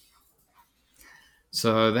this.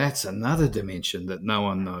 So that's another dimension that no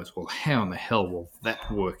one knows. Well, how in the hell will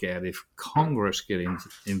that work out if Congress get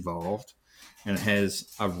involved and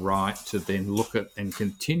has a right to then look at and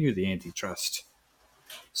continue the antitrust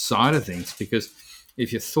side of things? Because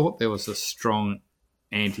if you thought there was a strong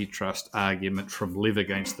antitrust argument from LIV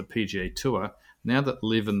against the PGA Tour, now that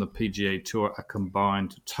LIV and the PGA Tour are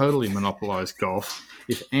combined to totally monopolise golf,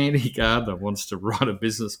 if Andy Gardner wants to write a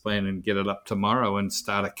business plan and get it up tomorrow and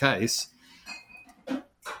start a case,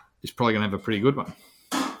 he's probably going to have a pretty good one.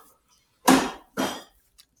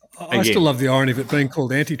 I still love the irony of it being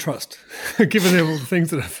called antitrust, given all the things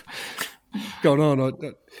that have gone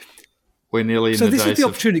on. We're nearly in so the this days is the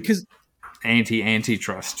of opportunity because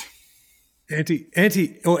antitrust.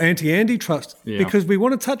 Antitrust. Yeah. Because we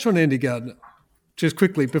want to touch on Andy Gardner just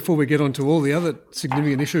quickly before we get on to all the other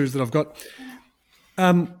significant issues that I've got.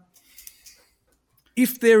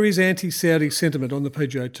 If there is anti-Saudi sentiment on the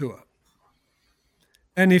PGA Tour,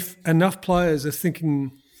 and if enough players are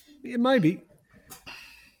thinking, yeah, maybe,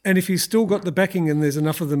 and if he's still got the backing and there's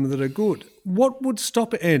enough of them that are good, what would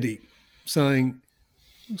stop Andy saying,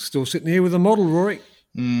 still sitting here with a model, Rory?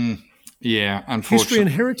 Yeah, unfortunately. History and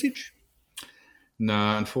heritage?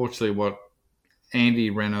 No, unfortunately, what Andy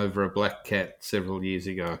ran over a black cat several years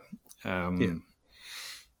ago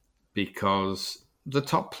because the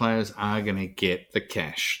top players are going to get the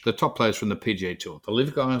cash. The top players from the PGA Tour. The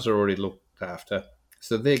LIV guys are already looked after,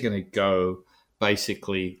 so they're going to go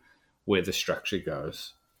basically where the structure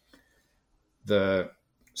goes. The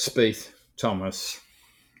Spieth, Thomas,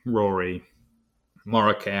 Rory,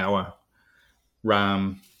 Morikawa,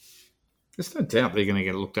 Rahm, there's no doubt they're going to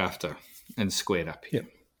get looked after and squared up here.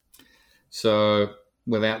 Yep. So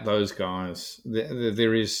without those guys,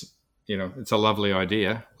 there is, it's a lovely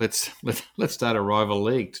idea. Let's start a rival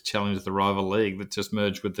league to challenge the rival league that just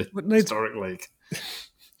merged with the historic league.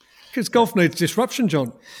 Because golf needs disruption,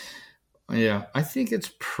 John. Yeah, I think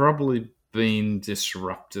it's probably been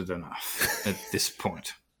disrupted enough at this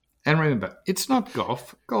point. And remember, it's not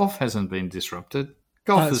golf. Golf hasn't been disrupted.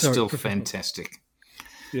 Golf is still fantastic.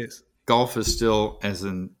 Yes. Golf is still, as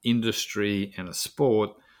an industry and a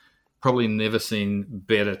sport, probably never seen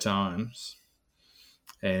better times.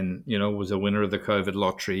 And, was a winner of the COVID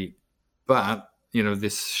lottery. But,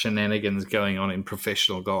 this shenanigans going on in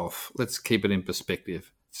professional golf, let's keep it in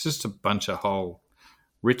perspective. It's just a bunch of whole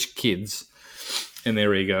rich kids and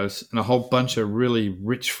their egos and a whole bunch of really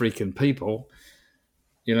rich freaking people,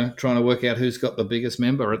 trying to work out who's got the biggest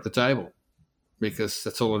member at the table, because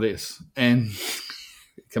that's all it is. And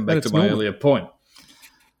come back to my earlier point.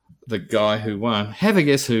 The guy who won, have a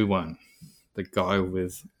guess who won? The guy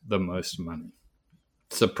with the most money.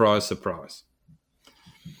 Surprise, surprise.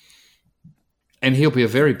 And he'll be a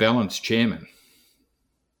very balanced chairman.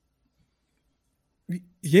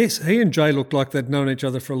 Yes, he and Jay looked like they'd known each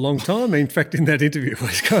other for a long time. In fact, in that interview, it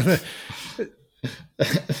was kind of...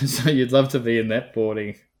 So you'd love to be in that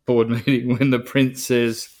board meeting when the Prince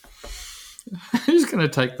says, who's going to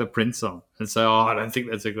take the Prince on? And say, I don't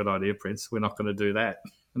think that's a good idea, Prince. We're not going to do that.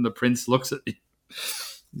 And the Prince looks at you.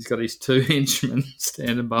 He's got his 2 henchmen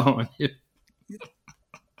standing behind you.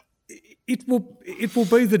 It will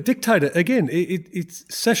be the dictator. Again, it's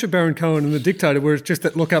Sacha Baron Cohen and the dictator, where it's just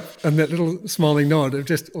that look up and that little smiling nod of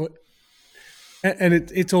just, and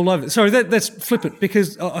it's all over. Sorry, that's flippant,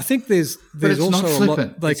 because I think there's also not a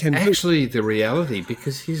lot they can do. It's actually the reality,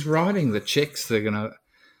 because he's writing the checks they're going to...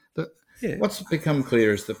 What's become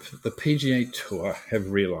clear is the PGA Tour have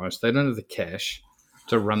realised they don't have the cash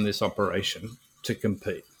to run this operation to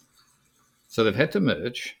compete. So they've had to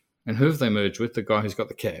merge. And who have they merged with? The guy who's got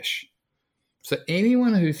the cash. So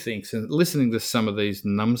anyone who thinks, and listening to some of these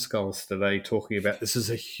numbskulls today talking about this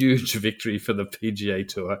is a huge victory for the PGA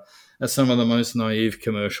Tour, are some of the most naive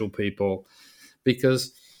commercial people,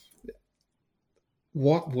 because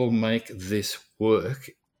what will make this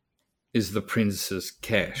work is the Prince's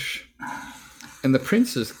cash. And the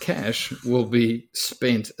Prince's cash will be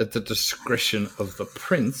spent at the discretion of the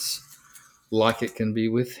Prince, like it can be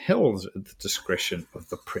withheld at the discretion of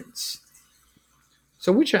the Prince.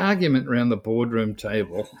 So which argument around the boardroom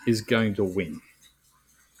table is going to win?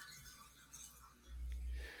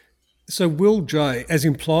 So will Jay, as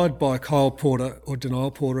implied by Kyle Porter or Denial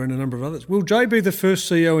Porter and a number of others, will Jay be the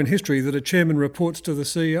first CEO in history that a chairman reports to the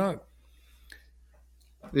CEO?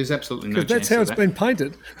 There's absolutely no chance. Because that's how it's been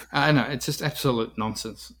painted. I know, it's just absolute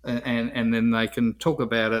nonsense. And then they can talk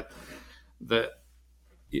about it that,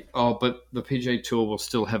 but the PGA Tour will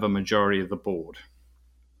still have a majority of the board.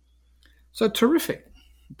 So terrific.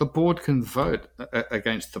 The board can vote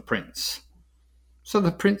against the Prince. So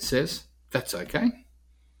the Prince says, that's okay.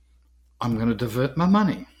 I'm going to divert my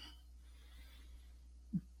money.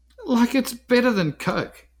 Like it's better than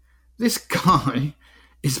Coke. This guy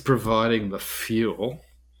is providing the fuel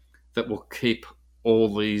that will keep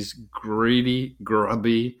all these greedy,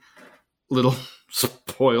 grubby, little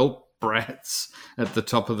spoiled brats at the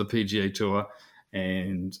top of the PGA Tour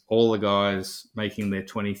and all the guys making their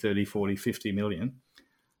 20, 30, 40, 50 million.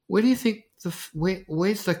 Where do you think,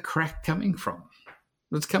 where's the crack coming from?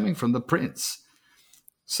 It's coming from the Prince.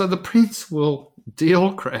 So the Prince will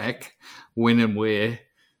deal crack when and where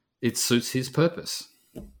it suits his purpose.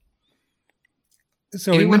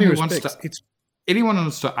 So anyone who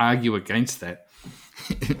wants to argue against that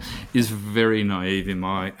is very naive, in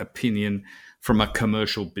my opinion, from a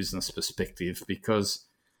commercial business perspective, because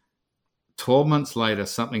 12 months later,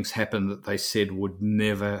 something's happened that they said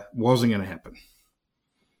wasn't going to happen.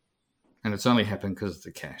 And it's only happened because of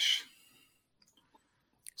the cash.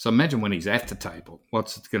 So imagine when he's at the table,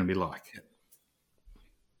 what's it going to be like?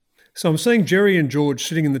 So I'm seeing Jerry and George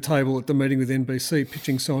sitting in the table at the meeting with NBC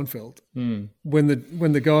pitching Seinfeld. When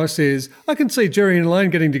the guy says, I can see Jerry and Elaine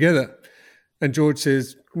getting together. And George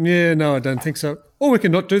says, yeah, no, I don't think so. Or we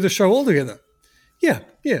can not do the show altogether. Yeah,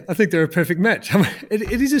 I think they're a perfect match. I mean,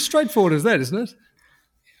 it is as straightforward as that, isn't it?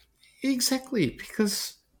 Exactly,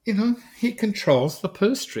 because, he controls the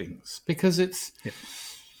purse strings, because it's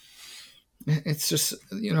just,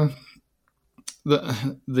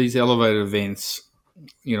 these elevated events,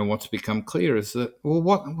 what's become clear is that,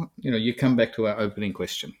 you come back to our opening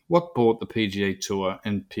question. What brought the PGA Tour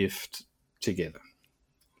and PIF together?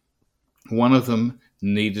 One of them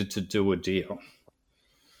needed to do a deal.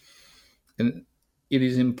 And it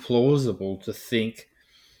is implausible to think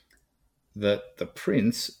that the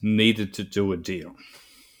Prince needed to do a deal.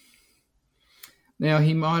 Now,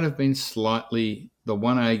 he might have been the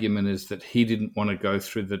one argument is that he didn't want to go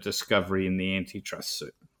through the discovery in the antitrust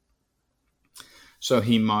suit. So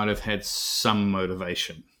he might have had some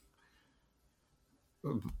motivation.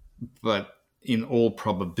 But in all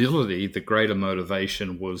probability, the greater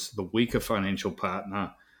motivation was the weaker financial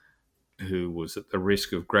partner who was at the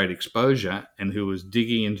risk of great exposure and who was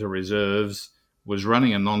digging into reserves, was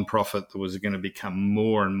running a non-profit that was going to become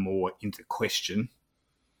more and more into question.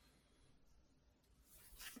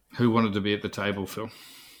 Who wanted to be at the table, Phil?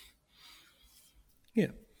 Yeah.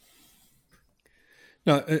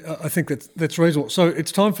 No, I think that's reasonable. So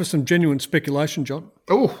it's time for some genuine speculation, John.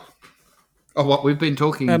 Oh, what we've been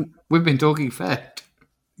talking? We've been talking fact.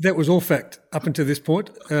 That was all fact up until this point.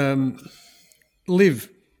 Liv,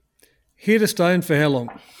 here to stay and for how long?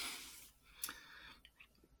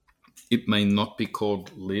 It may not be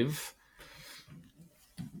called Liv,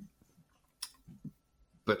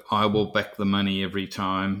 but I will back the money every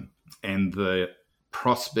time, and the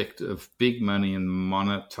prospect of big money and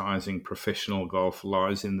monetizing professional golf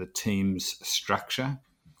lies in the team's structure,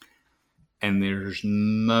 and there's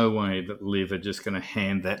no way that Liv are just going to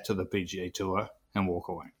hand that to the PGA Tour and walk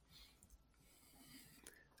away.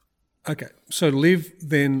 Okay, so Liv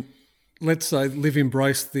then, let's say Liv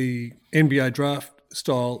embraced the NBA draft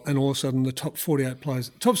style, and all of a sudden the top 48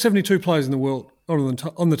 players, top 72 players in the world are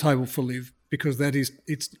on the table for Liv, because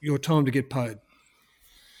it's your time to get paid.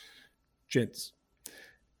 Gents,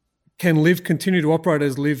 can Liv continue to operate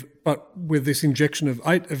as Liv, but with this injection of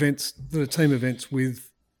 8 events that are team events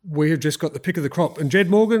we have just got the pick of the crop? And Jed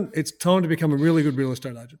Morgan, it's time to become a really good real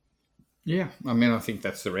estate agent. Yeah, I mean, I think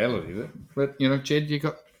that's the reality of it. But, Jed, you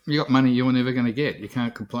got money you were never going to get. You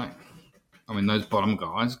can't complain. I mean, those bottom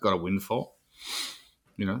guys got a windfall.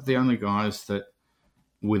 The only guys that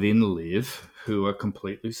within Liv who are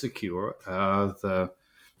completely secure are the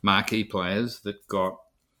marquee players that got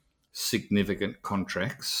significant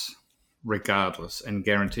contracts regardless and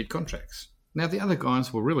guaranteed contracts. Now, the other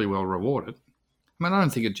guys were really well rewarded. I mean, I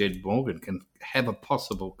don't think a Jed Morgan can have a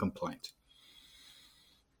possible complaint.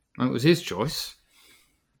 It was his choice.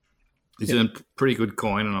 He's earned pretty good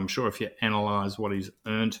coin, and I'm sure if you analyse what he's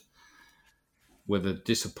earned, whether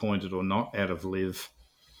disappointed or not, out of Liv,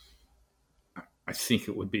 I think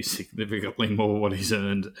it would be significantly more what he's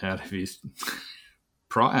earned out of his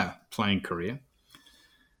prior playing career.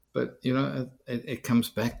 But, it comes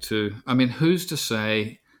back to, I mean, who's to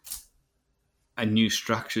say a new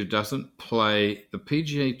structure doesn't play the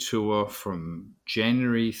PGA Tour from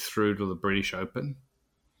January through to the British Open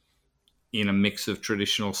in a mix of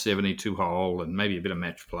traditional 72-hole and maybe a bit of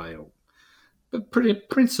match play, but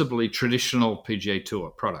principally traditional PGA Tour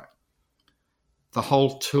product. The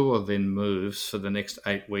whole tour then moves for the next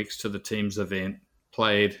 8 weeks to the team's event,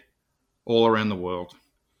 played all around the world,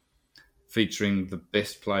 featuring the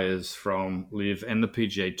best players from Liv and the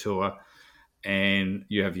PGA Tour, and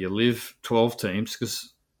you have your live 12 teams,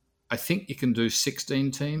 because I think you can do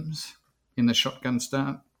 16 teams in the shotgun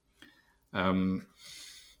start.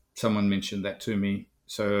 Someone mentioned that to me.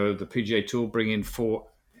 So the PGA Tour bring in 4,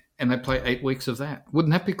 and they play 8 weeks of that.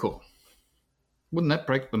 Wouldn't that be cool? Wouldn't that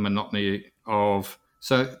break the monotony of...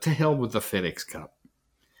 So to hell with the FedEx Cup.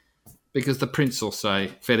 Because the Prince will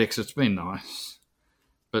say, FedEx, it's been nice,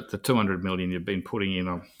 but the 200 million you've been putting in,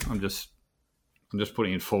 I'm just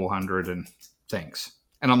putting in 400 and thanks.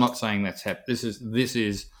 And I'm not saying that's happened. This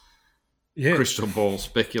is crystal ball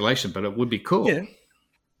speculation, but it would be cool. Yeah.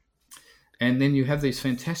 And then you have these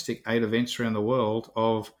fantastic 8 events around the world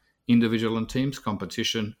of individual and teams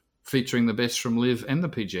competition featuring the best from LIV and the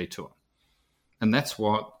PGA Tour. And that's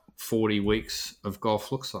what 40 weeks of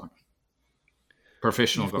golf looks like.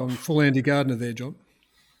 Professional You've golf. gone full Andy Gardner there, John.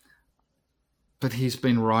 But he's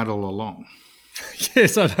been right all along.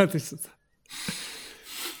 Yes, I know this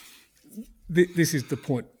is the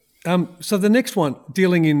point. So the next one,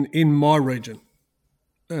 dealing in my region,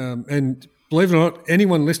 and believe it or not,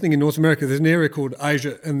 anyone listening in North America, there's an area called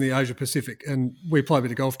Asia and the Asia Pacific, and we play a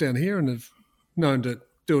bit of golf down here and have known to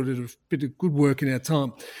do a bit of good work in our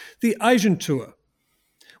time. The Asian Tour,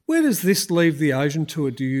 where does this leave the Asian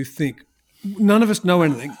Tour, do you think? None of us know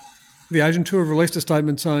anything. The Asian Tour have released a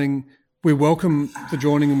statement saying we welcome the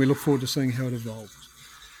joining and we look forward to seeing how it evolves.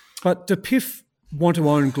 But do PIF want to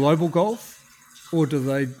own global golf, or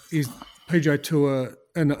is PGA Tour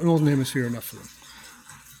and the Northern Hemisphere enough for them?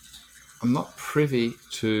 I'm not privy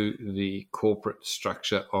to the corporate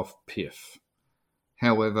structure of PIF.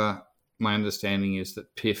 However, my understanding is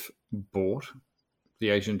that PIF bought the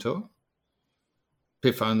Asian Tour.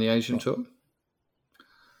 PIF owned the Asian Tour.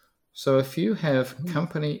 So if you have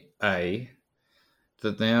Company A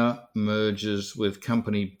that now merges with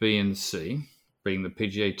Company B and C, being the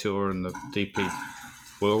PGA Tour and the DP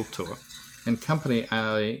World Tour, and Company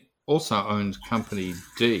A also owns Company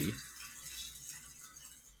D,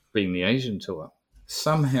 being the Asian Tour,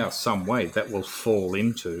 somehow, some way that will fall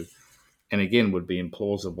into, and again would be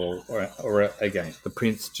implausible, or again, the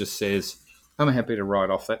Prince just says, I'm happy to write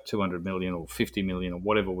off that 200 million or 50 million or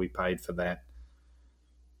whatever we paid for that.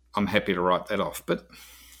 I'm happy to write that off. But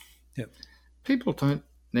people don't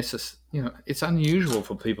necessarily, it's unusual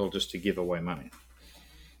for people just to give away money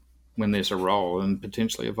when there's a role and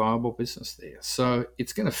potentially a viable business there. So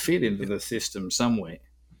it's going to fit into the system somewhere.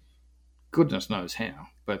 Goodness knows how.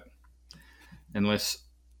 But unless,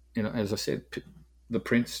 as I said, the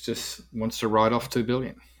Prince just wants to write off 2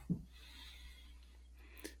 billion.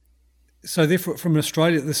 So therefore, from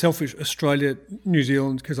Australia, the selfish Australia, New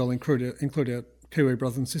Zealand, because I'll include our Kiwi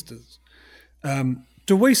brothers and sisters,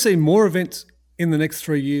 do we see more events in the next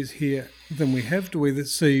 3 years here than we have? Do we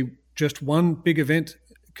see just one big event?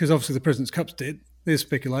 Because obviously the President's Cup's dead. There's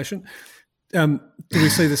speculation. Do we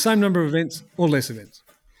see the same number of events or less events?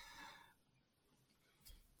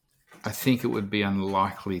 I think it would be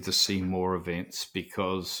unlikely to see more events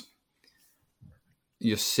because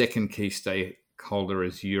your second key stakeholder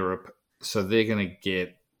is Europe, so they're going to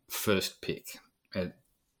get first pick.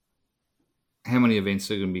 How many events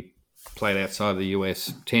are going to be played outside the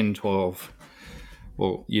US? 10, 12.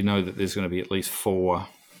 Well, you know that there's going to be at least 4.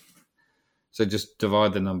 So just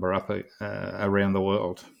divide the number up around the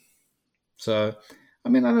world. So, I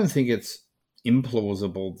don't think it's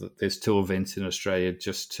implausible that there's 2 events in Australia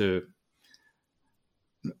just to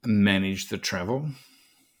manage the travel.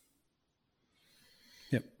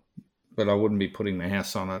 Yep. But I wouldn't be putting my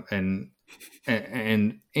house on it.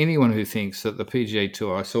 And anyone who thinks that the PGA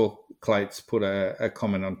Tour, I saw Clates put a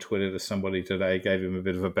comment on Twitter to somebody today, gave him a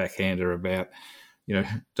bit of a backhander about,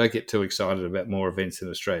 don't get too excited about more events in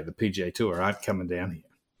Australia. The PGA Tour aren't coming down here.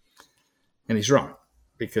 And he's right,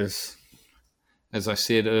 because as I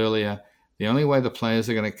said earlier, the only way the players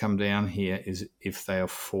are going to come down here is if they are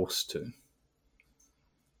forced to.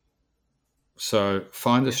 So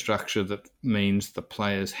find a structure that means the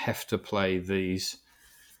players have to play these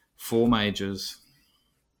 4 majors,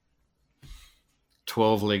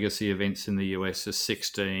 12 legacy events in the US is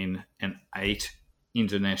 16, and 8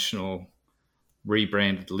 international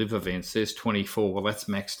rebranded live events. There's 24. Well, that's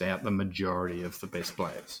maxed out the majority of the best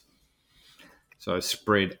players. So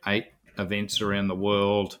spread 8 events around the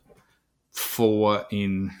world, 4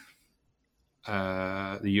 in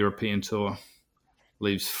the European Tour,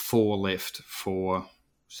 leaves 4 left for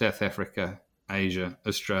South Africa, Asia,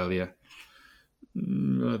 Australia.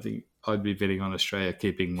 I think I'd be betting on Australia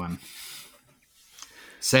keeping 1.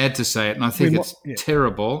 Sad to say it, and I think it's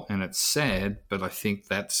terrible and it's sad, but I think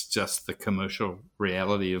that's just the commercial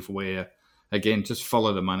reality of where, again, just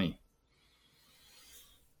follow the money.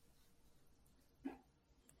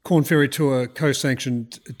 Corn Ferry Tour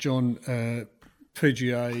co-sanctioned, John,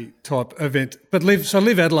 PGA type event. But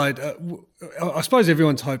Live Adelaide, I suppose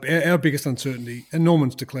everyone's hope, our biggest uncertainty, and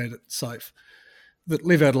Norman's declared it safe, that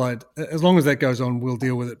Live Adelaide, as long as that goes on, we'll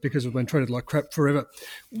deal with it because we've been treated like crap forever.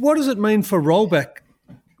 What does it mean for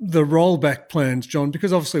the rollback plans, John?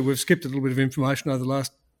 Because obviously we've skipped a little bit of information over the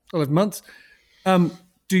last 11 months.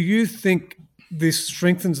 Do you think this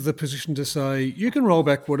strengthens the position to say you can roll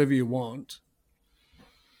back whatever you want?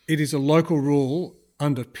 It is a local rule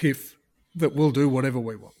under PIF that we'll do whatever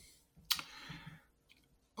we want.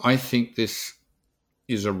 I think this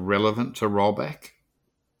is irrelevant to rollback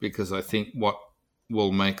because I think what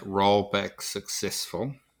will make rollback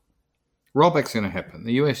successful, rollback's going to happen.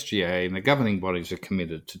 The USGA and the governing bodies are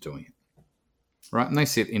committed to doing it, right? And they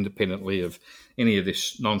sit independently of any of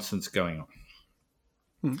this nonsense going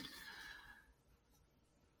on.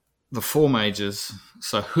 The four majors,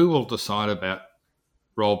 so who will decide about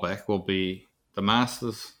rollback will be the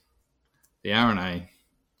Masters, the RNA,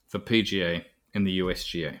 the PGA, and the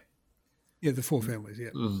USGA. Yeah, the four families,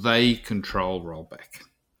 yeah. They control rollback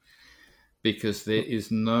because there is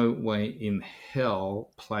no way in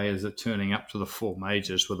hell players are turning up to the four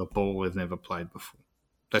majors with a ball they've never played before.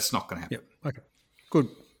 That's not going to happen. Yep. Okay, good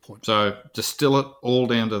point. So distill it all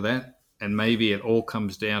down to that, and maybe it all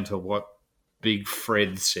comes down to what Big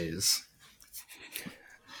Fred says.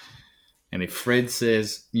 And if Fred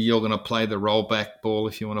says you're going to play the rollback ball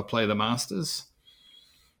if you want to play the Masters,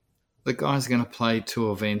 the guy's going to play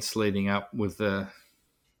two events leading up with the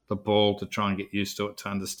ball to try and get used to it, to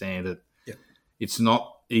understand it. Yeah. It's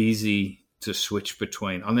not easy to switch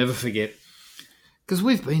between. I'll never forget, because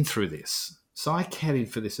we've been through this. So I caddied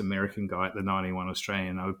for this American guy at the 91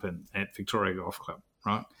 Australian Open at Victoria Golf Club,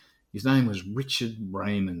 right? His name was Richard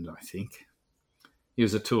Raymond, I think. He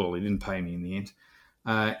was a tool. He didn't pay me in the end.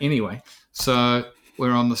 Anyway, so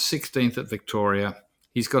we're on the 16th at Victoria.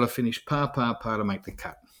 He's got to finish par to make the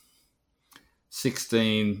cut.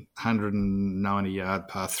 1,690-yard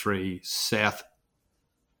par 3,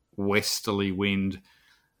 southwesterly wind,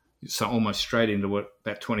 so almost straight into it,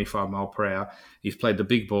 about 25 mile per hour. He's played the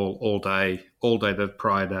big ball all day the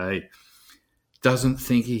prior day. Doesn't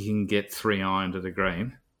think he can get 3-iron to the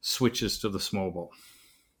green. Switches to the small ball.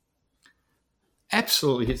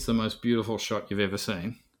 Absolutely hits the most beautiful shot you've ever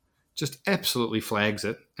seen. Just absolutely flags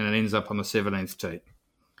it, and it ends up on the 17th tee.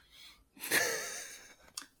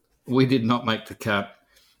 We did not make the cut.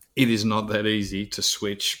 It is not that easy to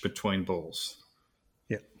switch between balls.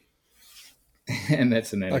 Yep. And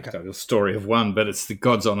that's an anecdotal story of one, but it's the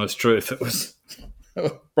God's honest truth.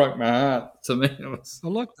 It broke my heart to me. I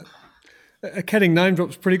like that. A caddying name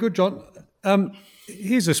drop's pretty good, John.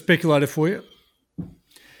 Here's a speculator for you.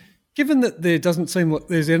 Given that there doesn't seem like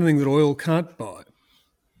there's anything that oil can't buy,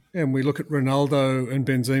 and we look at Ronaldo and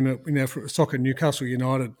Benzema now for soccer, Newcastle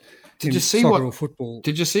United, did you see soccer or football.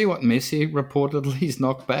 Did you see what Messi reportedly's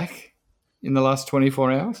knocked back in the last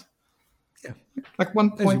 24 hours? Yeah. Like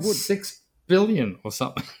 1.6 billion or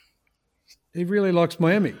something. He really likes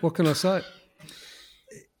Miami. What can I say?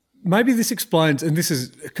 Maybe this explains, and this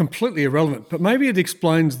is completely irrelevant, but maybe it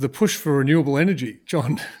explains the push for renewable energy,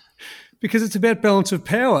 John. Because it's about balance of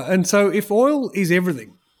power. And so if oil is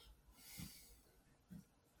everything,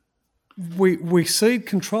 we cede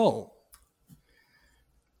control.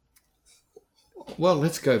 Well,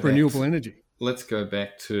 let's go back. Renewable energy. Let's go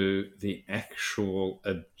back to the actual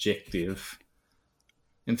objective.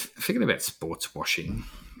 And forget about sports washing.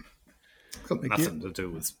 It's got nothing to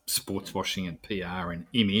do with sports washing and PR and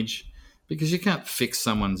image, because you can't fix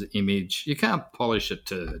someone's image. You can't polish a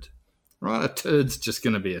turd, right? A turd's just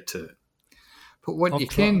going to be a turd. But what you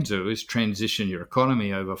can do is transition your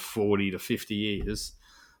economy over 40 to 50 years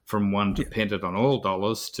from one dependent on oil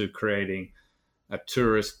dollars to creating a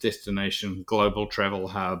tourist destination, global travel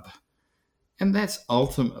hub. And that's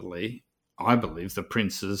ultimately, I believe, the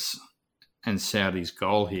prince's and Saudi's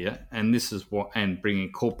goal here. And this is and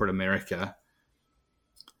bringing corporate America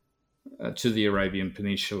to the Arabian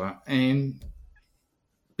Peninsula. And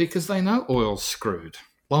because they know oil's screwed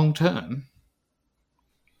long term.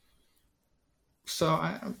 So,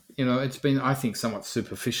 it's been, I think, somewhat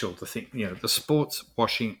superficial to think, the sports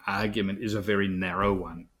washing argument is a very narrow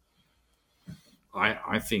one.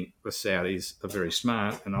 I think the Saudis are very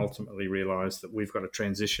smart and ultimately realise that we've got to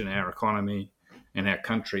transition our economy and our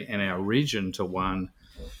country and our region to one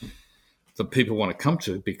that people want to come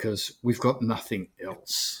to, because we've got nothing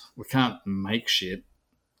else. We can't make shit.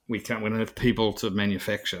 We don't have people to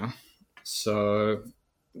manufacture. So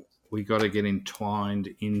we got to get entwined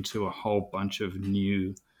into a whole bunch of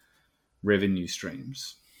new revenue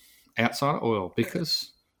streams outside of oil,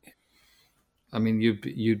 because I mean,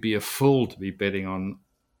 you'd be a fool to be betting on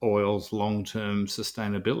oil's long-term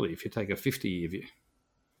sustainability if you take a 50-year view.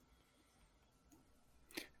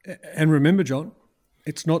 And remember, John,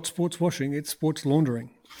 it's not sports washing, it's sports laundering.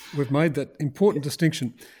 We've made that important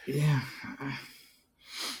distinction. Yeah.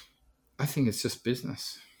 I think it's just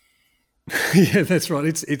business. Yeah, that's right.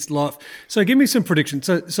 It's life. So give me some predictions.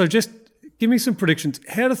 So just give me some predictions.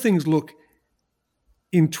 How do things look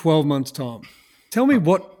in 12 months' time? Tell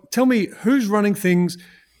me who's running things.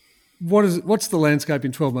 What's the landscape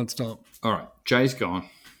in 12 months' time? All right. Jay's gone.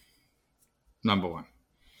 Number one.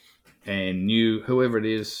 And whoever it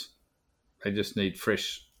is, they just need a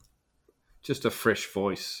fresh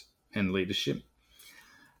voice and leadership.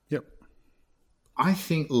 Yep. I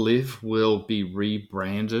think Liv will be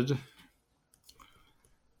rebranded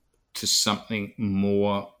to something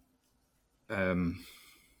more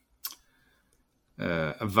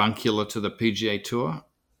avuncular to the PGA Tour,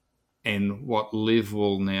 and what Liv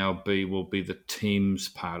will now be will be the teams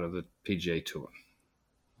part of the PGA Tour.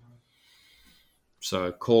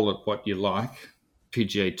 So call it what you like,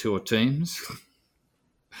 PGA Tour teams,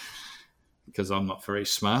 because I'm not very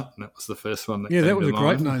smart, and that was the first one that came to mind. Yeah, that was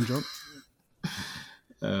a great name, John.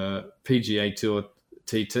 PGA Tour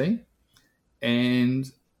TT,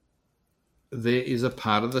 and there is a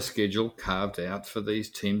part of the schedule carved out for these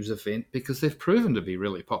teams event because they've proven to be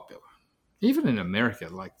really popular. Even in America,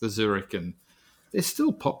 like the Zurich, and they're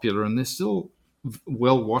still popular and they're still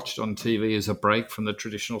well watched on TV as a break from the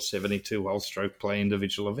traditional 72-hole stroke play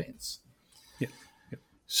individual events. Yeah.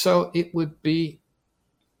 So it would be,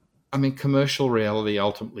 commercial reality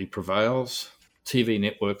ultimately prevails. TV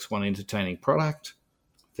networks want entertaining product.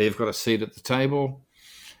 They've got a seat at the table.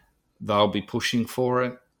 They'll be pushing for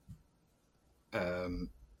it.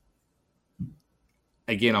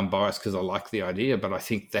 Again, I'm biased because I like the idea, but I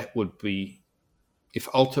think that would be, if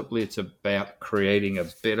ultimately it's about creating a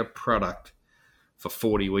better product for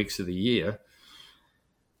 40 weeks of the year,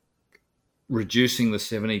 reducing the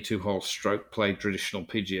 72-hole stroke play traditional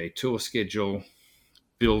PGA Tour schedule,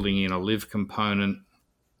 building in a live component,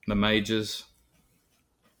 the majors.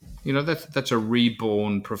 That's a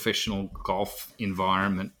reborn professional golf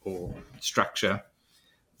environment or structure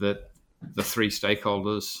that the three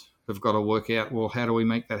stakeholders have got to work out, well, how do we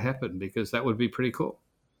make that happen? Because that would be pretty cool.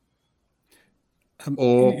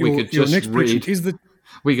 We could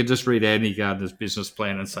just read Andy Gardner's business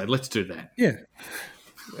plan and say, let's do that. Yeah.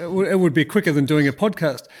 It would be quicker than doing a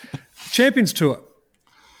podcast. Champions Tour.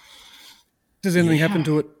 Does anything happen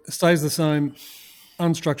to it? Stays the same,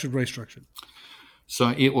 unstructured, restructured?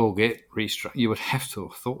 So it will get restructured. You would have to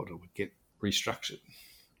have thought it would get restructured.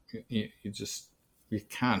 You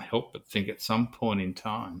can't help but think at some point in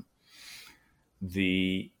time,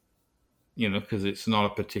 because it's not a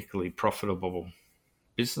particularly profitable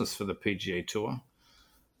business for the PGA Tour.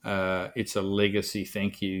 It's a legacy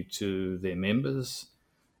thank you to their members.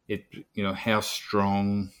 How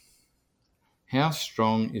strong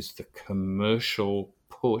is the commercial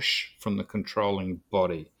push from the controlling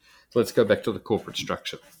body? So let's go back to the corporate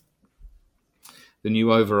structure. The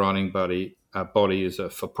new overriding body is a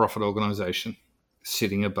for-profit organisation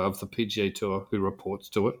sitting above the PGA Tour who reports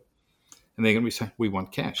to it. And they're going to be saying, we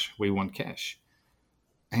want cash.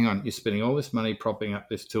 Hang on, you're spending all this money propping up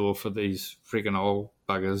this tour for these friggin' old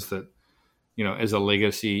buggers that, as a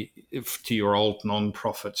legacy to your old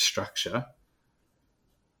non-profit structure,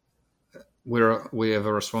 we have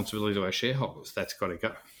a responsibility to our shareholders. That's got to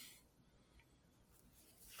go.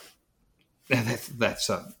 Now, that's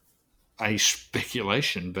a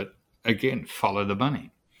speculation, but again, follow the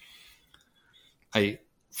money. A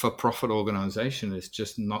for-profit organisation is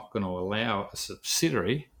just not going to allow a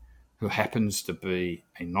subsidiary who happens to be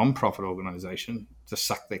a non-profit organisation to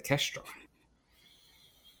suck their cash dry.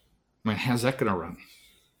 How's that going to run?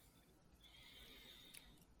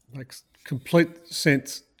 Makes complete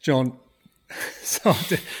sense, John.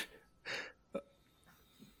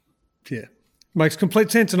 Makes complete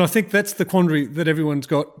sense, and I think that's the quandary that everyone's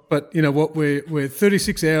got. But you know what? We're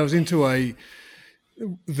 36 hours into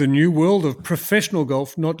the new world of professional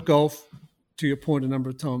golf, not golf. To your point, a number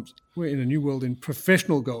of times, we're in a new world in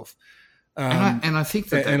professional golf, and I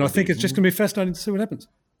think it's just going to be fascinating to see what happens.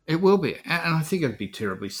 It will be, and I think it'd be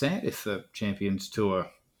terribly sad if the Champions Tour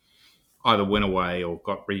either went away or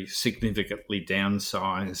got significantly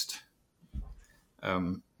downsized.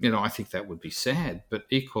 I think that would be sad, but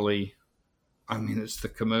equally, it's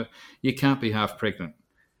you can't be half pregnant.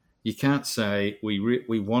 You can't say we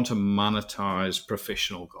want to monetize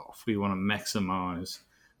professional golf. We want to maximize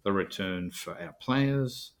the return for our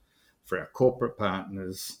players, for our corporate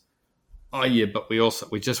partners. Oh yeah, but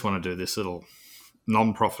we just want to do this little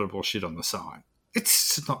non-profitable shit on the side.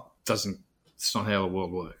 It's not how the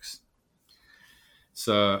world works.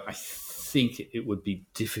 So I think it would be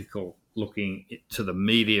difficult looking to the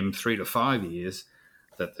medium 3 to 5 years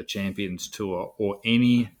that the Champions Tour or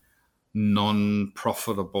any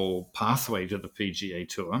non-profitable pathway to the PGA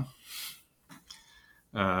Tour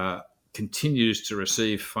continues to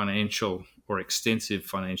receive financial or extensive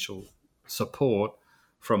financial support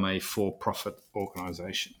from a for-profit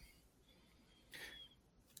organisation.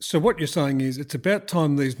 So what you're saying is it's about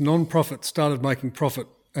time these non-profits started making profit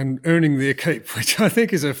and earning their keep, which I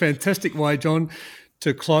think is a fantastic way, John,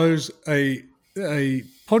 to close a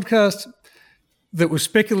podcast that was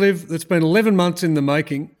speculative, that's been 11 months in the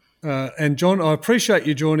making. And John, I appreciate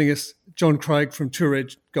you joining us, John Craig from Tour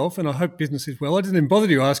Edge Golf, and I hope business is well. I didn't even bother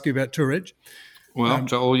to ask you about Tour Edge. Well,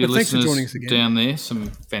 to all your listeners down there, some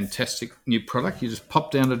fantastic new product. You just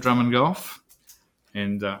pop down to Drummond Golf,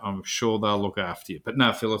 and I'm sure they'll look after you. But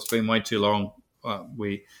no, Phil, it's been way too long.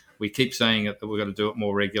 We keep saying it that we've got to do it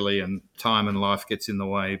more regularly, and time and life gets in the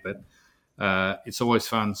way. But it's always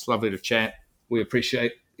fun. It's lovely to chat. We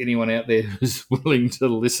appreciate anyone out there who's willing to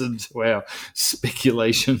listen to our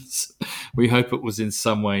speculations. We hope it was in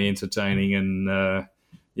some way entertaining, and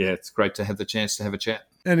it's great to have the chance to have a chat.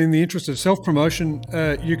 And in the interest of self-promotion,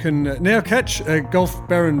 you can now catch Golf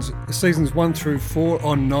Barons Seasons 1 through 4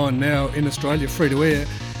 on 9 now in Australia, free to air,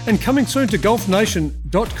 and coming soon to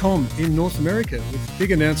golfnation.com in North America with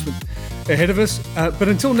big announcement ahead of us. But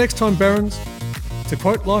until next time, Barons, to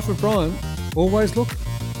quote Life of Brian, always look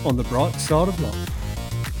on the bright side of life.